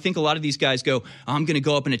 I think a lot of these guys go, I'm going to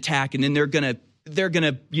go up and attack, and then they're going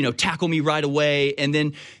to tackle me right away. And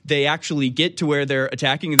then they actually get to where they're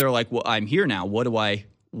attacking and they're like, well, I'm here now. What do I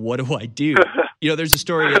do? There's a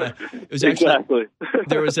story. It was actually, exactly.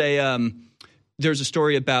 There's a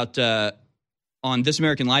story about, on This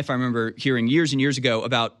American Life, I remember hearing years and years ago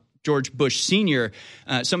about George Bush Sr.,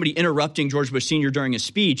 somebody interrupting George Bush Sr. during a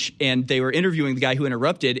speech, and they were interviewing the guy who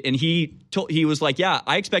interrupted, and he was like, yeah,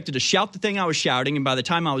 I expected to shout the thing I was shouting, and by the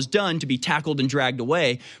time I was done, to be tackled and dragged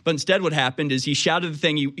away. But instead what happened is he shouted the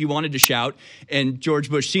thing he wanted to shout, and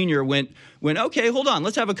George Bush Sr. went, okay, hold on,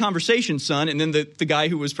 let's have a conversation, son. And then the guy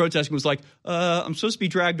who was protesting was like, I'm supposed to be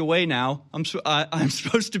dragged away now. I'm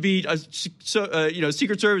supposed to be,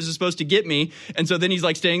 Secret Service is supposed to get me. And so then he's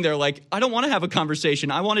like standing there like, I don't want to have a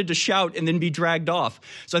conversation. I wanted to shout and then be dragged off.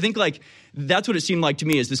 So I think like that's what it seemed like to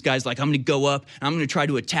me is this guy's like, I'm going to go up and I'm going to try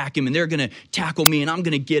to attack him and they're going to tackle me and I'm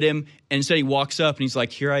going to get him. And instead he walks up and he's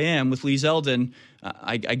like, here I am with Lee Zeldin.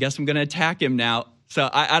 I guess I'm going to attack him now. So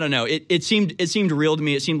I don't know. It seemed real to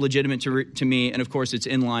me. It seemed legitimate to me. And of course, it's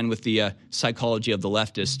in line with the psychology of the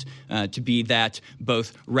leftist to be that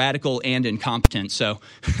both radical and incompetent. So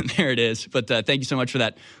there it is. But thank you so much for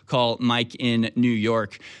that call, Mike in New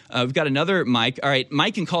York. We've got another Mike. All right,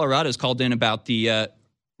 Mike in Colorado has called in about the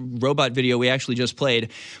robot video we actually just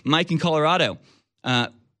played. Mike in Colorado,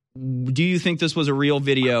 do you think this was a real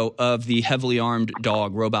video of the heavily armed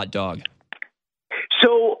robot dog?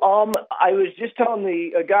 So I was just telling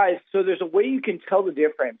the guys, so there's a way you can tell the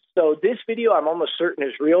difference. So this video I'm almost certain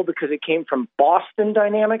is real because it came from Boston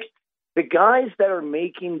Dynamics. The guys that are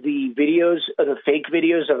making the videos, the fake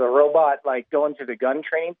videos of the robot, like going through the gun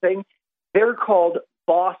training thing, they're called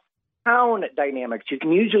Bosstown Dynamics. You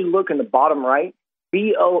can usually look in the bottom right,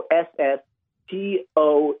 BOSSTOWN.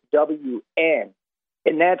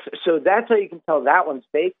 And that's how you can tell that one's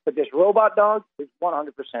fake. But this robot dog is 100%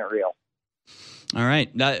 real. All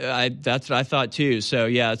right. That's what I thought too. So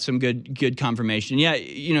yeah, it's some good confirmation. Yeah.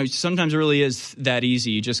 Sometimes it really is that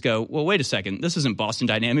easy. You just go, well, wait a second. This isn't Boston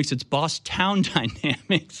Dynamics. It's Bosstown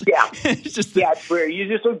Dynamics. Yeah. it's weird. You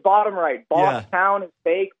just look bottom right. Bosstown is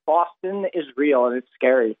fake. Boston is real, and it's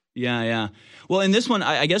scary. Yeah. Well, in this one,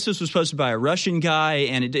 I guess this was posted by a Russian guy,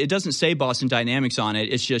 and it doesn't say Boston Dynamics on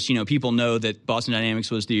it. It's just, people know that Boston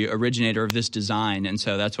Dynamics was the originator of this design, and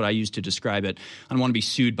so that's what I used to describe it. I don't want to be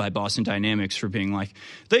sued by Boston Dynamics for being like,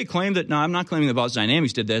 they claim that, no, I'm not claiming that Boston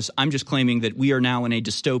Dynamics did this. I'm just claiming that we are now in a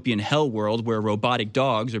dystopian hell world where robotic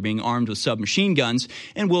dogs are being armed with submachine guns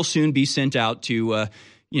and will soon be sent out to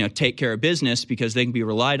take care of business because they can be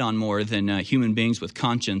relied on more than human beings with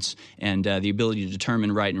conscience and the ability to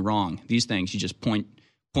determine right and wrong. These things, you just point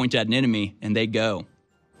at an enemy and they go.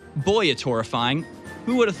 Boy, it's horrifying.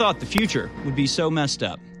 Who would have thought the future would be so messed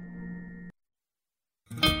up?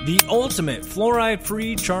 The ultimate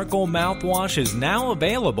fluoride-free charcoal mouthwash is now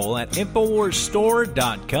available at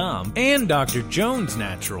InfoWarsStore.com and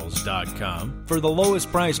DrJonesNaturals.com for the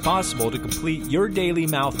lowest price possible to complete your daily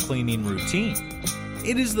mouth cleaning routine.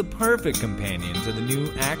 It is the perfect companion to the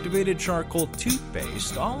new activated charcoal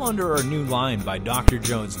toothpaste, all under our new line by Dr.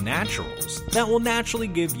 Jones Naturals, that will naturally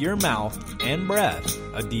give your mouth and breath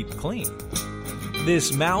a deep clean.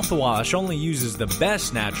 This mouthwash only uses the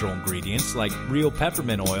best natural ingredients like real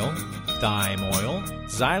peppermint oil, thyme oil,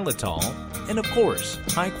 xylitol, and of course,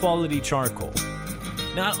 high-quality charcoal.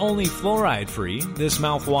 Not only fluoride-free, this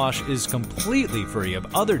mouthwash is completely free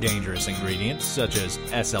of other dangerous ingredients such as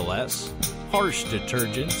SLS, harsh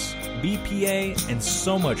detergents, BPA, and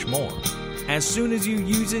so much more. As soon as you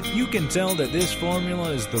use it, you can tell that this formula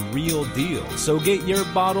is the real deal. So get your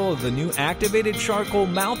bottle of the new activated charcoal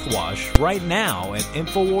mouthwash right now at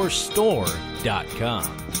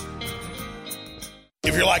InfoWarsStore.com.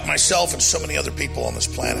 If you're like myself and so many other people on this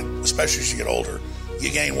planet, especially as you get older, you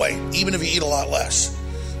gain weight, even if you eat a lot less.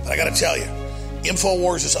 But I got to tell you,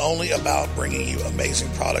 InfoWars is only about bringing you amazing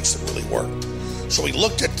products that really work. So we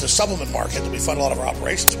looked at the supplement market that we fund a lot of our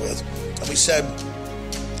operations with, and we said,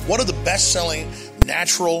 what are the best-selling,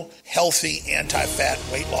 natural, healthy, anti-fat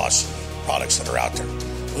weight loss products that are out there?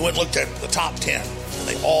 We went and looked at the top 10, and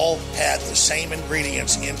they all had the same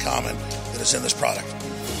ingredients in common that is in this product.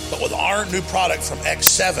 But with our new product from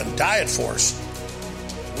X7, Diet Force,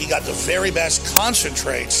 we got the very best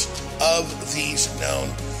concentrates of these known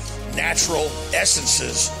natural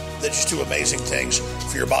essences that just do amazing things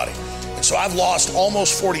for your body. And so I've lost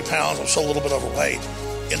almost 40 pounds. I'm still a little bit overweight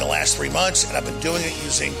in the last 3 months, and I've been doing it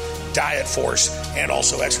using Diet Force and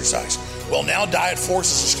also exercise. Well, now Diet Force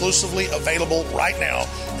is exclusively available right now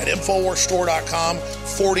at InfoWarsStore.com,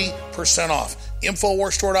 40% off.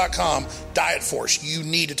 InfoWarsStore.com, Diet Force. You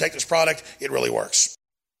need to take this product. It really works.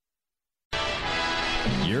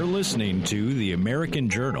 You're listening to The American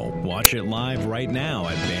Journal. Watch it live right now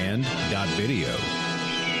at band.video.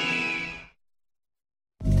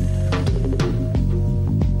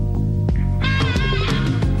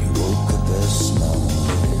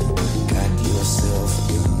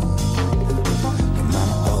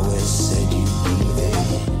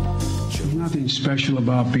 Nothing special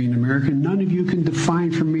about being American. None of you can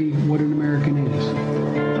define for me what an American is.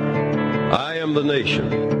 I am the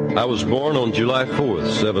nation. I was born on July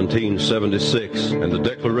 4th, 1776, and the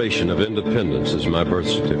Declaration of Independence is my birth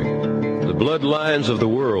certificate. The bloodlines of the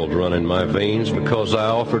world run in my veins because I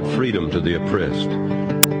offered freedom to the oppressed.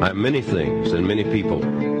 I'm many things and many people.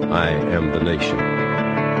 I am the nation.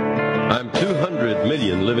 I'm 200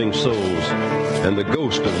 million living souls and the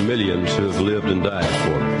ghost of millions who have lived and died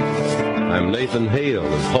for me. I'm Nathan Hale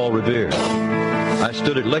and Paul Revere. I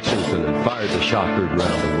stood at Lexington and fired the shot heard round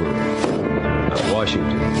the world. I'm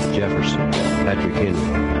Washington, Jefferson, Patrick Henry.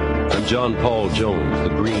 I'm John Paul Jones,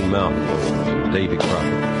 the Green Mountain Boys, and Davy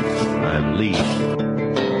Crockett. I'm Lee.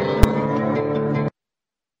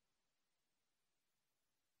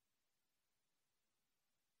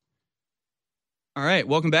 All right,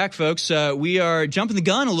 welcome back, folks. We are jumping the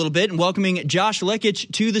gun a little bit and welcoming Josh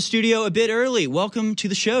Lekich to the studio a bit early. Welcome to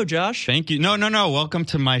the show, Josh. Thank you. No. Welcome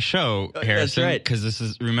to my show, Harrison. That's right.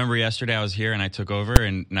 Because remember yesterday I was here and I took over,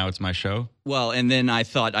 and now it's my show. Well, and then I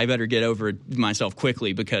thought I better get over myself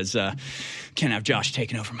quickly because can't have Josh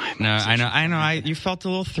taking over my No, I know. You felt a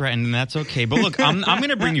little threatened, and that's okay. But look, I'm going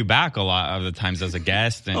to bring you back a lot of the times as a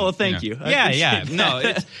guest. And, thank you. Yeah. No,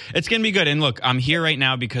 it's going to be good. And look, I'm here right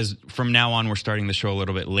now because from now on we're starting the show a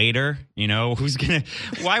little bit later. You know,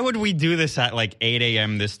 why would we do this at like 8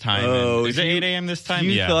 a.m. this time? Is it 8 a.m. this time?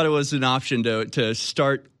 You thought it was an option to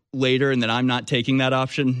start later and that I'm not taking that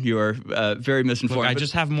option. You are very misinformed. Look, I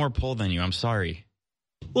just have more pull than you. I'm sorry.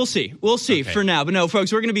 We'll see okay. For now. But no,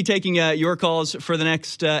 folks, we're going to be taking your calls for the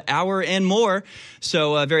next hour and more.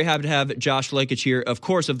 So very happy to have Josh Lekich here, of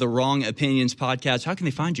course, of the Wrong Opinions podcast. How can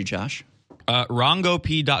they find you, Josh?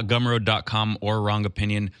 wrongop.gumroad.com or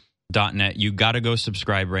wrongopinion.net. You got to go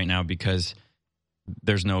subscribe right now because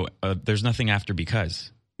there's nothing after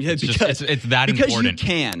because. Yeah, it's that important. Because you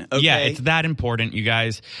can, okay? Yeah, it's that important, you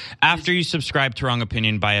guys. After you subscribe to Wrong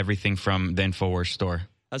Opinion, buy everything from the InfoWars store.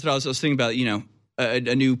 That's what I was thinking about, you know,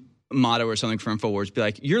 a new motto or something for InfoWars. Be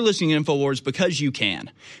like, you're listening to InfoWars because you can.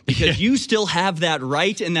 Because you still have that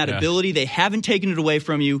right and that ability. They haven't taken it away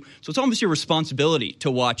from you. So it's almost your responsibility to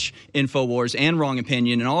watch InfoWars and Wrong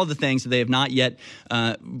Opinion and all of the things that they have not yet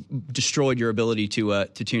destroyed your ability to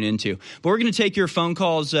tune into. But we're going to take your phone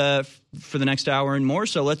calls for the next hour and more,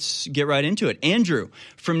 so let's get right into it. Andrew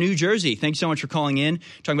from New Jersey, thanks so much for calling in,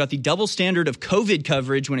 talking about the double standard of COVID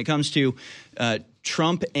coverage when it comes to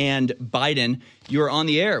Trump and Biden. You're on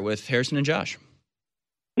the air with Harrison and Josh.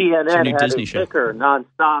 CNN had Disney a show. ticker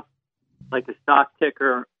nonstop, like a stock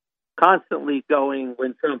ticker, constantly going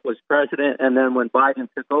when Trump was president, and then when Biden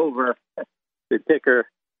took over, the ticker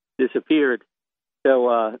disappeared.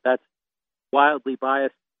 So that's wildly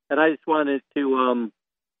biased. And I just wanted to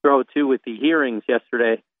throw to with the hearings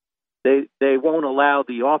yesterday. They won't allow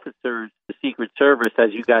the officers, the Secret Service,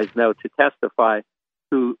 as you guys know, to testify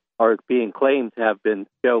who are being claimed to have been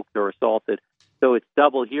choked or assaulted. So it's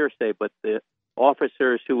double hearsay, but the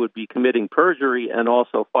officers who would be committing perjury and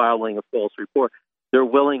also filing a false report, they're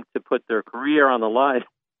willing to put their career on the line,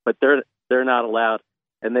 but they're not allowed.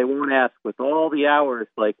 And they won't ask with all the hours,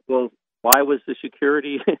 like, well, why was the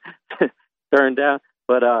security turned down?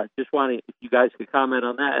 But just wanted, if you guys could comment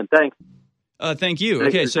on that, and thanks. Thank you.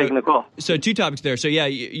 Thanks for taking the call. So two topics there. So yeah,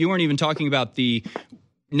 you weren't even talking about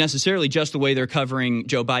necessarily just the way they're covering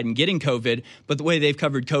Joe Biden getting COVID, but the way they've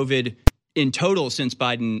covered COVID in total since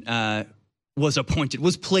Biden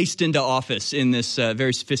was placed into office in this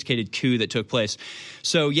very sophisticated coup that took place.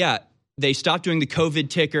 So yeah, they stopped doing the COVID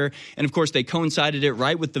ticker, and of course they coincided it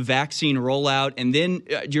right with the vaccine rollout. And then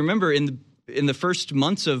do you remember in the first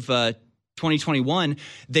months of 2021,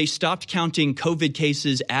 they stopped counting COVID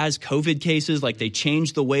cases as COVID cases. Like they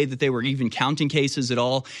changed the way that they were even counting cases at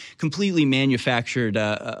all. Completely manufactured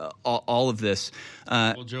all of this.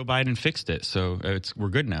 Well, Joe Biden fixed it, so we're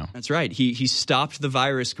good now. That's right. He stopped the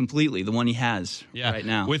virus completely, the one he has right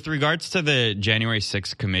now. With regards to the January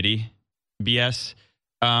 6th committee BS,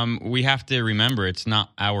 we have to remember it's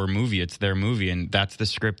not our movie; it's their movie, and that's the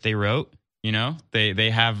script they wrote. You know, they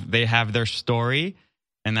have their story.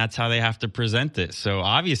 And that's how they have to present it. So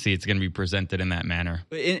obviously it's going to be presented in that manner.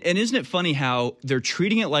 And isn't it funny how they're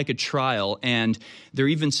treating it like a trial, and they're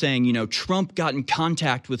even saying, you know, Trump got in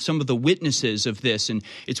contact with some of the witnesses of this, and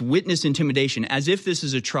it's witness intimidation, as if this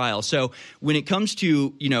is a trial. So when it comes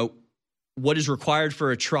to, you know, what is required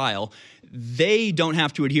for a trial, they don't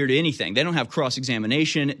have to adhere to anything. They don't have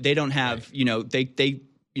cross-examination. They don't have, you know,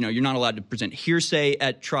 you're not allowed to present hearsay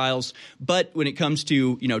at trials. But when it comes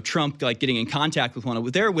to, you know, Trump like getting in contact with one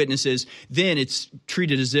of their witnesses, then it's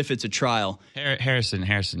treated as if it's a trial. Harrison,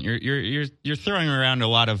 you're throwing around a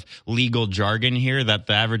lot of legal jargon here that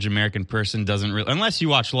the average American person doesn't really, unless you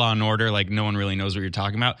watch Law and Order, like no one really knows what you're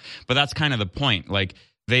talking about. But that's kind of the point. Like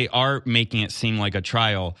they are making it seem like a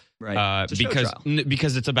trial. Right.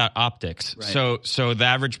 Because it's about optics. Right. So the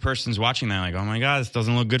average person's watching that like, oh my God, this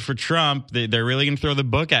doesn't look good for Trump. They're really going to throw the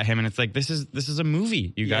book at him, and it's like this is a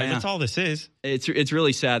movie, you guys. That's all this is. It's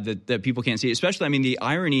really sad that people can't see it. Especially, I mean, the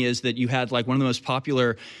irony is that you had like one of the most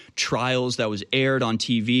popular trials that was aired on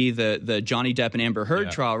TV, the Johnny Depp and Amber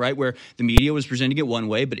Heard trial, right, where the media was presenting it one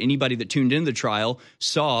way, but anybody that tuned into the trial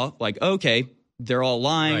saw like, okay, they're all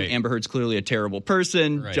lying. Right. Amber Heard's clearly a terrible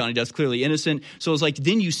person. Right. Johnny Depp's clearly innocent. So it's like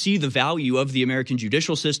then you see the value of the American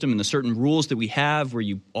judicial system and the certain rules that we have where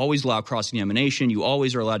you always allow cross-examination. You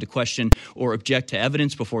always are allowed to question or object to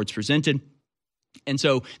evidence before it's presented. And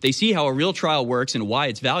so they see how a real trial works and why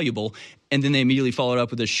it's valuable, and then they immediately follow it up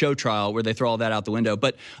with a show trial where they throw all that out the window.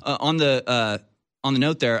 But on the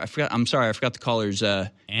note there, I forgot the caller's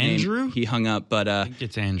Andrew? name. He hung up, but I think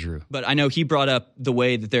it's Andrew. But I know he brought up the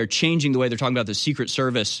way that they're changing the way they're talking about the Secret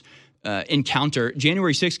Service encounter.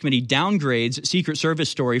 January 6th committee downgrades Secret Service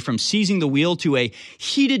story from seizing the wheel to a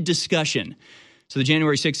heated discussion. So the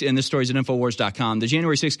January 6th, and this story is at Infowars.com, the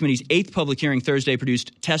January 6th committee's 8th public hearing Thursday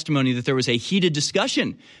produced testimony that there was a heated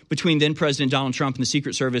discussion between then-President Donald Trump and the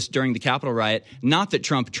Secret Service during the Capitol riot, not that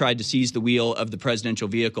Trump tried to seize the wheel of the presidential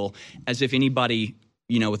vehicle, as if anybody,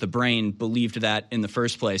 you know, with a brain believed that in the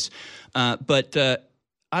first place. But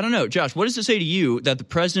I don't know. Josh, what does it say to you that the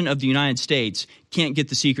President of the United States can't get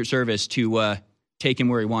the Secret Service to take him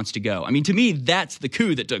where he wants to go? I mean, to me, that's the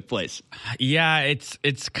coup that took place. Yeah,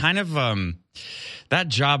 it's kind of that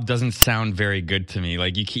job doesn't sound very good to me.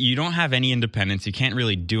 Like you don't have any independence. You can't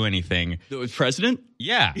really do anything. The president?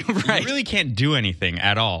 Yeah, right. You really can't do anything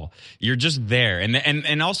at all. You're just there,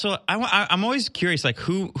 and also I'm always curious, like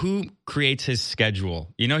who creates his schedule?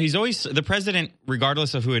 You know, he's always the president,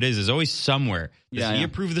 regardless of who it is always somewhere. Does he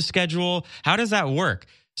approve the schedule? How does that work?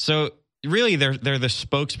 So really, they're the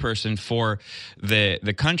spokesperson for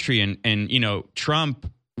the country, and you know,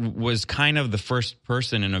 Trump was kind of the first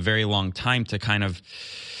person in a very long time to kind of,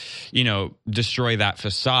 you know, destroy that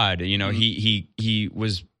facade. You know, he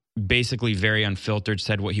was basically very unfiltered,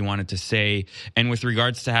 said what he wanted to say. And with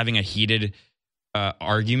regards to having a heated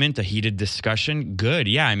argument, a heated discussion. Good.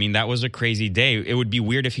 Yeah. I mean, that was a crazy day. It would be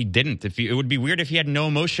weird if he didn't. It would be weird if he had no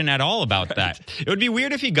emotion at all about that. It would be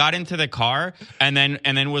weird if he got into the car and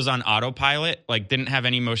then was on autopilot, like didn't have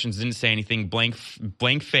any emotions, didn't say anything,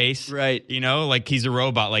 blank face. Right. You know, like he's a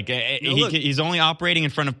robot. Like he's only operating in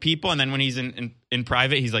front of people. And then when he's in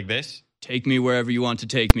private, he's like this. Take me wherever you want to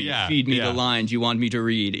take me. Yeah, Feed me the lines you want me to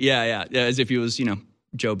read. Yeah. As if he was,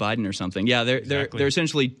 Joe Biden or something. Yeah. They're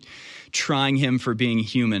essentially trying him for being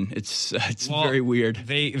human. It's very weird.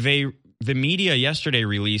 The media yesterday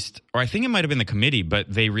released, or I think it might have been the committee,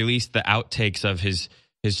 but they released the outtakes of his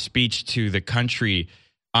speech to the country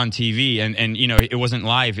on TV, and it wasn't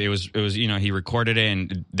live. It was he recorded it,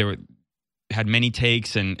 and had many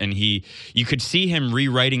takes, and you could see him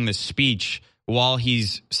rewriting the speech while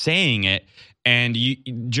he's saying it. And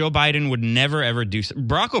Joe Biden would never, ever do –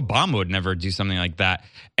 Barack Obama would never do something like that.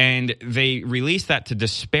 And they released that to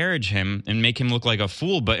disparage him and make him look like a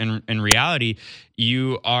fool. But in reality,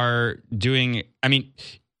 you are doing – I mean,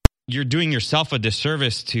 you're doing yourself a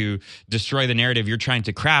disservice to destroy the narrative you're trying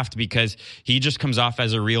to craft, because he just comes off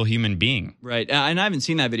as a real human being. Right. And I haven't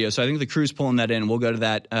seen that video, so I think the crew's pulling that in. We'll go to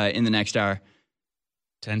that in the next hour.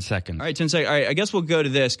 10 seconds. All right, 10 seconds. All right, I guess we'll go to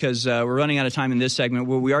this because we're running out of time in this segment,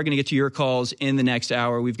 where we are going to get to your calls in the next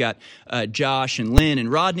hour. We've got Josh and Lynn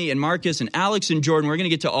and Rodney and Marcus and Alex and Jordan. We're going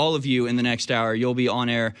to get to all of you in the next hour. You'll be on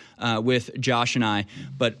air with Josh and I,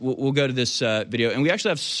 but we'll go to this video. And we actually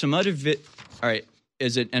have some other All right,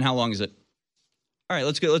 is it? And how long is it? All right,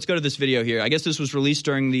 let's go to this video here. I guess this was released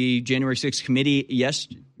during the January 6th committee. Yes.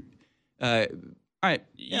 All right.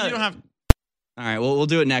 Yeah. You don't have. All right. Well, we'll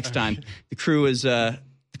do it next time. The crew is.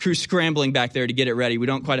 Crew scrambling back there to get it ready. We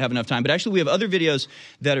don't quite have enough time. But actually, we have other videos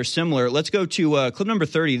that are similar. Let's go to clip number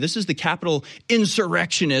 30. This is the Capitol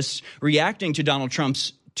insurrectionists reacting to Donald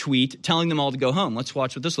Trump's tweet, telling them all to go home. Let's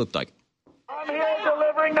watch what this looked like. I'm here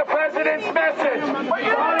delivering the president's message.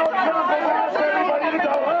 Donald Trump has asked everybody to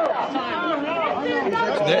go home.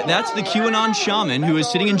 So that's the QAnon shaman who is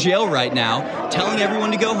sitting in jail right now, telling everyone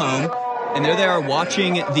to go home. And there they are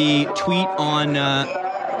watching the tweet on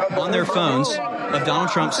their phones of Donald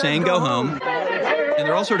Trump saying go home, and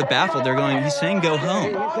they're all sort of baffled. They're going, he's saying go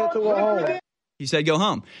home. He said go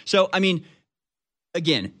home. So, I mean,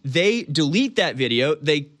 again, they delete that video.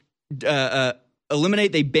 They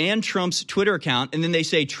eliminate, they ban Trump's Twitter account, and then they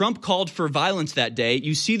say Trump called for violence that day.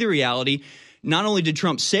 You see the reality. Not only did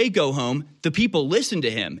Trump say go home, the people listened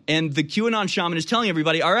to him. And the QAnon shaman is telling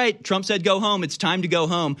everybody, all right, Trump said go home. It's time to go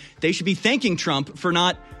home. They should be thanking Trump for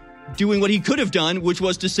not doing what he could have done, which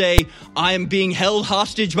was to say, I am being held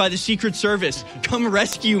hostage by the Secret Service. Come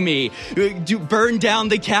rescue me. Burn down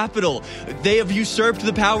the Capitol. They have usurped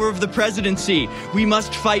the power of the presidency. We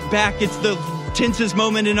must fight back. It's the tensest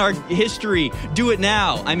moment in our history. Do it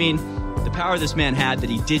now. I mean, the power this man had that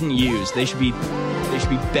he didn't use. They should be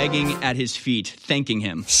begging at his feet, thanking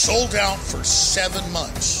him. Sold out for 7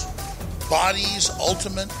 months. Body's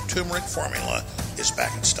Ultimate Turmeric Formula is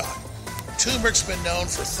back in stock. Turmeric's been known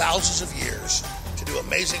for thousands of years to do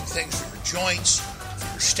amazing things for your joints, for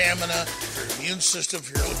your stamina, for your immune system,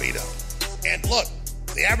 for your libido. And look,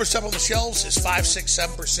 the average stuff on the shelves is 5, 6,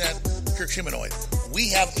 7% curcuminoid. We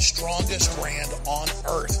have the strongest brand on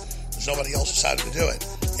earth. There's nobody else decided to do it.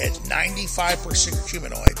 It's 95%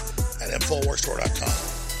 curcuminoid at InfoWarsStore.com.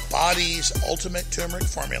 Body's Ultimate Turmeric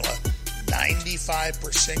Formula, 95%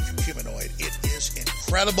 curcuminoid. It is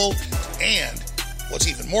incredible, and what's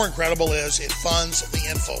even more incredible is it funds the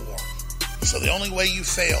InfoWar. So the only way you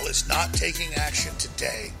fail is not taking action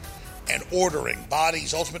today and ordering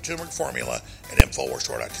Body's Ultimate Turmeric Formula at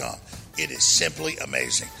InfoWarsStore.com. It is simply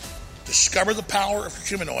amazing. Discover the power of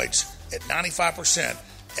curcuminoids at 95%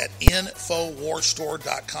 at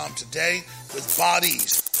InfoWarsStore.com today with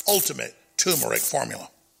Body's Ultimate Turmeric Formula.